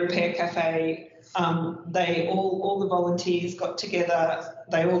of their repair cafe, they all the volunteers got together,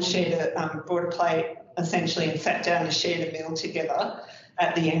 they all brought a plate essentially and sat down and shared a meal together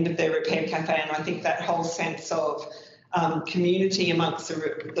at the end of their repair cafe, and I think that whole sense of community amongst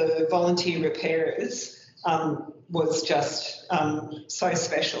the volunteer repairers was just so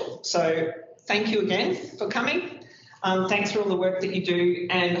special. So thank you again for coming. Thanks for all the work that you do,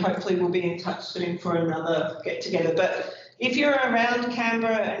 and hopefully we'll be in touch soon for another get together. But if you're around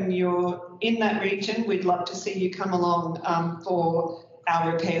Canberra and you're in that region, we'd love to see you come along for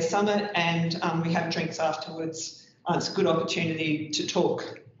our Repair Summit, and we have drinks afterwards. It's a good opportunity to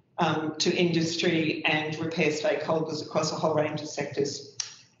talk to industry and repair stakeholders across a whole range of sectors.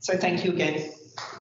 So thank you again.